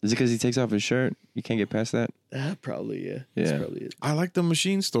Is it because he takes off his shirt? You can't get past that. probably, yeah. Yeah. That's probably it. I like the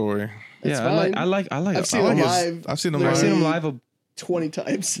Machine story. It's yeah, fine. I like. I've seen I like him his- live. I've seen him I've live. seen him literally live. 20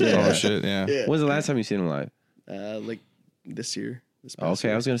 times. Oh shit, yeah. Yeah. When's the last time you seen him live? Like this year. This past Okay,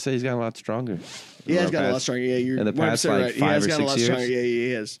 year. I was gonna say he's gotten a lot stronger. Yeah, he's got a lot stronger. Yeah, you're in the 100% past, like, right. He 5 has or gotten a 6 lot years? stronger. Yeah,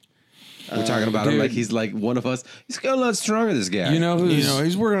 he has. We're talking about him dude. like he's like one of us. He's got a lot stronger. This guy. You know who's You know,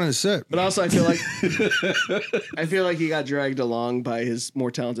 he's working on his set. But also, I feel like he got dragged along by his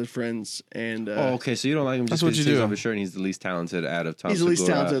more talented friends, and Oh, okay. So you don't like him just That's what because you he takes do. off his shirt and he's the least talented out of Tom he's the least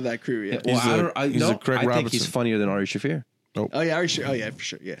Segura. talented of that crew. Yeah. Well, He's the Craig I think Robinson. he's funnier than Ari Shafir. Oh yeah, Ari Shafir. Oh yeah, for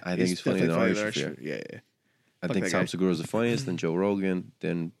sure. Yeah, I think he's funnier than definitely Ari funnier Shafir. Yeah, yeah. I Fuck think that Tom guy. Segura's the funniest, then Joe Rogan,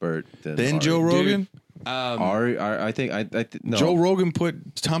 then Bert, then Then Ari. Joe Rogan. Ari, I think no. Joe Rogan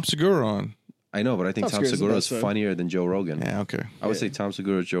put Tom Segura on. I know, but I think Tom Tom Segura's the Segura is best, though. funnier than Joe Rogan. Yeah, okay. I would say Tom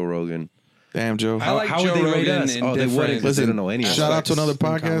Segura, Joe Rogan. Damn, Joe. I like How Joe would they rate Rogan us? in Oh, they different- wouldn't because they don't know any. Shout out to another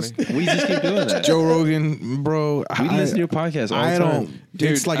aspects in podcast. We just keep doing that. Joe Rogan, bro. We listen to your podcast all I the don't. time.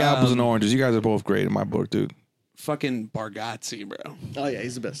 Dude, it's like apples and oranges. You guys are both great in my book, dude. fucking Bargatze, bro. Oh yeah,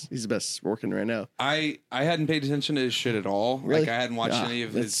 he's the best. He's the best working right now. I hadn't paid attention to his shit at all. Really? Like I hadn't watched Ah, any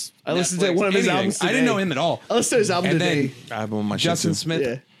of his. I listened to Netflix, one of his anything. albums I didn't today. know him at all. I listened to his album And today. then I have him on my shit Justin too.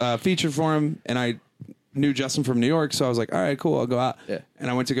 Smith featured for him, and I knew Justin from New York, so I was like, all right, cool, I'll go out. Yeah.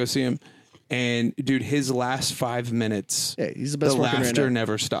 And I went to go see him, and dude, his last 5 minutes, Yeah, he's the the best working right laughter now.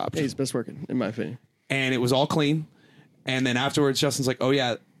 never stopped, Yeah, he's the best working, in my opinion. and it was all clean. And then afterwards, Justin's like, oh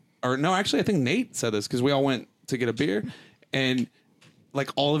yeah, or no, actually, I think Nate said this because we all went to get a beer, and like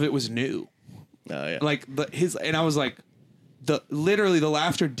all of it was new. Oh yeah. Like and I was like, literally the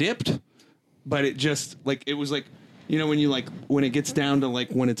laughter dipped, but it just like it was like, you know, when it gets down to like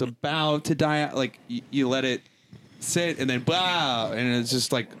when it's about to die out, like you let it sit and then blah, and it's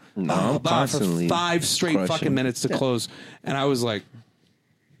just like No, I'm blah for constantly 5 straight crushing. fucking minutes to close, and I was like,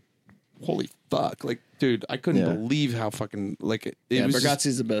 holy fuck, like, dude, I couldn't Yeah. believe how fucking like it Yeah, was. just-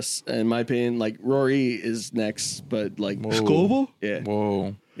 Bargatze's the best in my opinion. Like Rory is next, but like Scoble? yeah,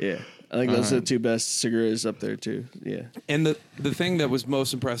 Whoa. yeah. I think those are the two best. Segura's up there too. Yeah, And the thing that was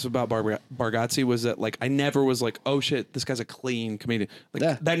most impressive about Bargatze was that like I never was like, oh shit, this guy's a clean comedian. Like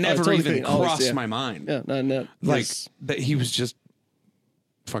Yeah. that Oh, never totally even clean. Always, crossed yeah. my mind. yeah. No, Like yes. that he was just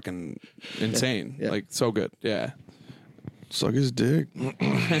fucking insane. Yeah. Like so good. Yeah. Suck his dick.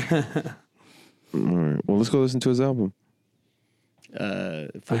 All right. Well, let's go listen to his album. I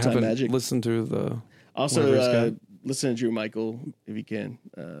Full Time haven't Magic. listened to the whatever it's Also, got. listen to Drew Michael if you can.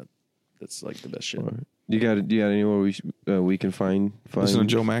 That's like the best shit. All right. You got anywhere we can find Listen to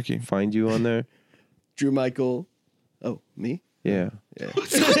Joe Mackey. find you on there? Drew Michael. Oh, me? Yeah. Yeah. Do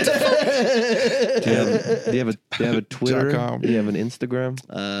you have a Twitter? .com. Do you have an Instagram?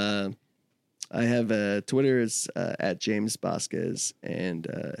 I have a Twitter is at James Bosquez and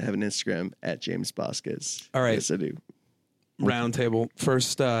have an Instagram at James Bosquez. All right. Yes, I do. Round table.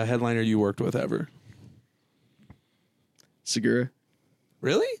 First headliner you worked with ever. Segura.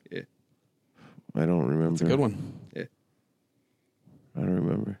 Really? I don't remember. It's a good one. Yeah. I don't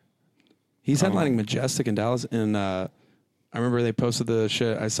remember. He's headlining Majestic in Dallas, and I remember they posted the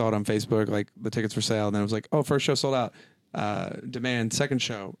shit. I saw it on Facebook, like the tickets for sale, and then it was like, "Oh, first show sold out. Demand, second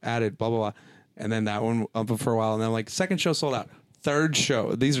show added, blah blah blah." And then that one up for a while, and then like second show sold out, third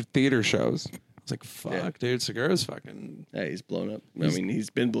show. These are theater shows. I was like, "Fuck, Yeah. dude, Segura's fucking Yeah, he's blown up. I mean, he's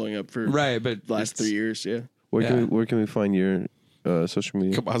been blowing up for right." But the last it's- 3 years. Yeah. Where can we find your social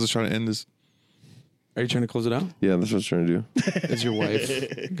media? Come on, I was trying to end this. Are you trying to close it out? Yeah, that's what I was trying to do. Is your wife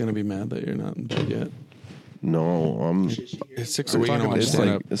gonna be mad that you're not in bed yet? No, I'm. It's 6 We're o'clock. talking Watch It's stand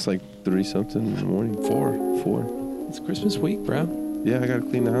like up. it's like 3-something in the morning. 4. It's Christmas week, bro. Yeah, I gotta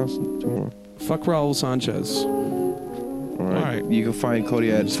clean the house tomorrow. Fuck Raul Sanchez. All right. All right. You can find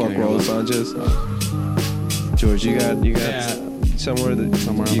Cody at Just Fuck kidding. Raul Sanchez. George, you got Yeah. somewhere that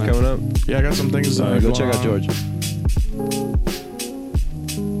Somewhere you on coming up? Yeah, I got some things. All right, go check going out on. George.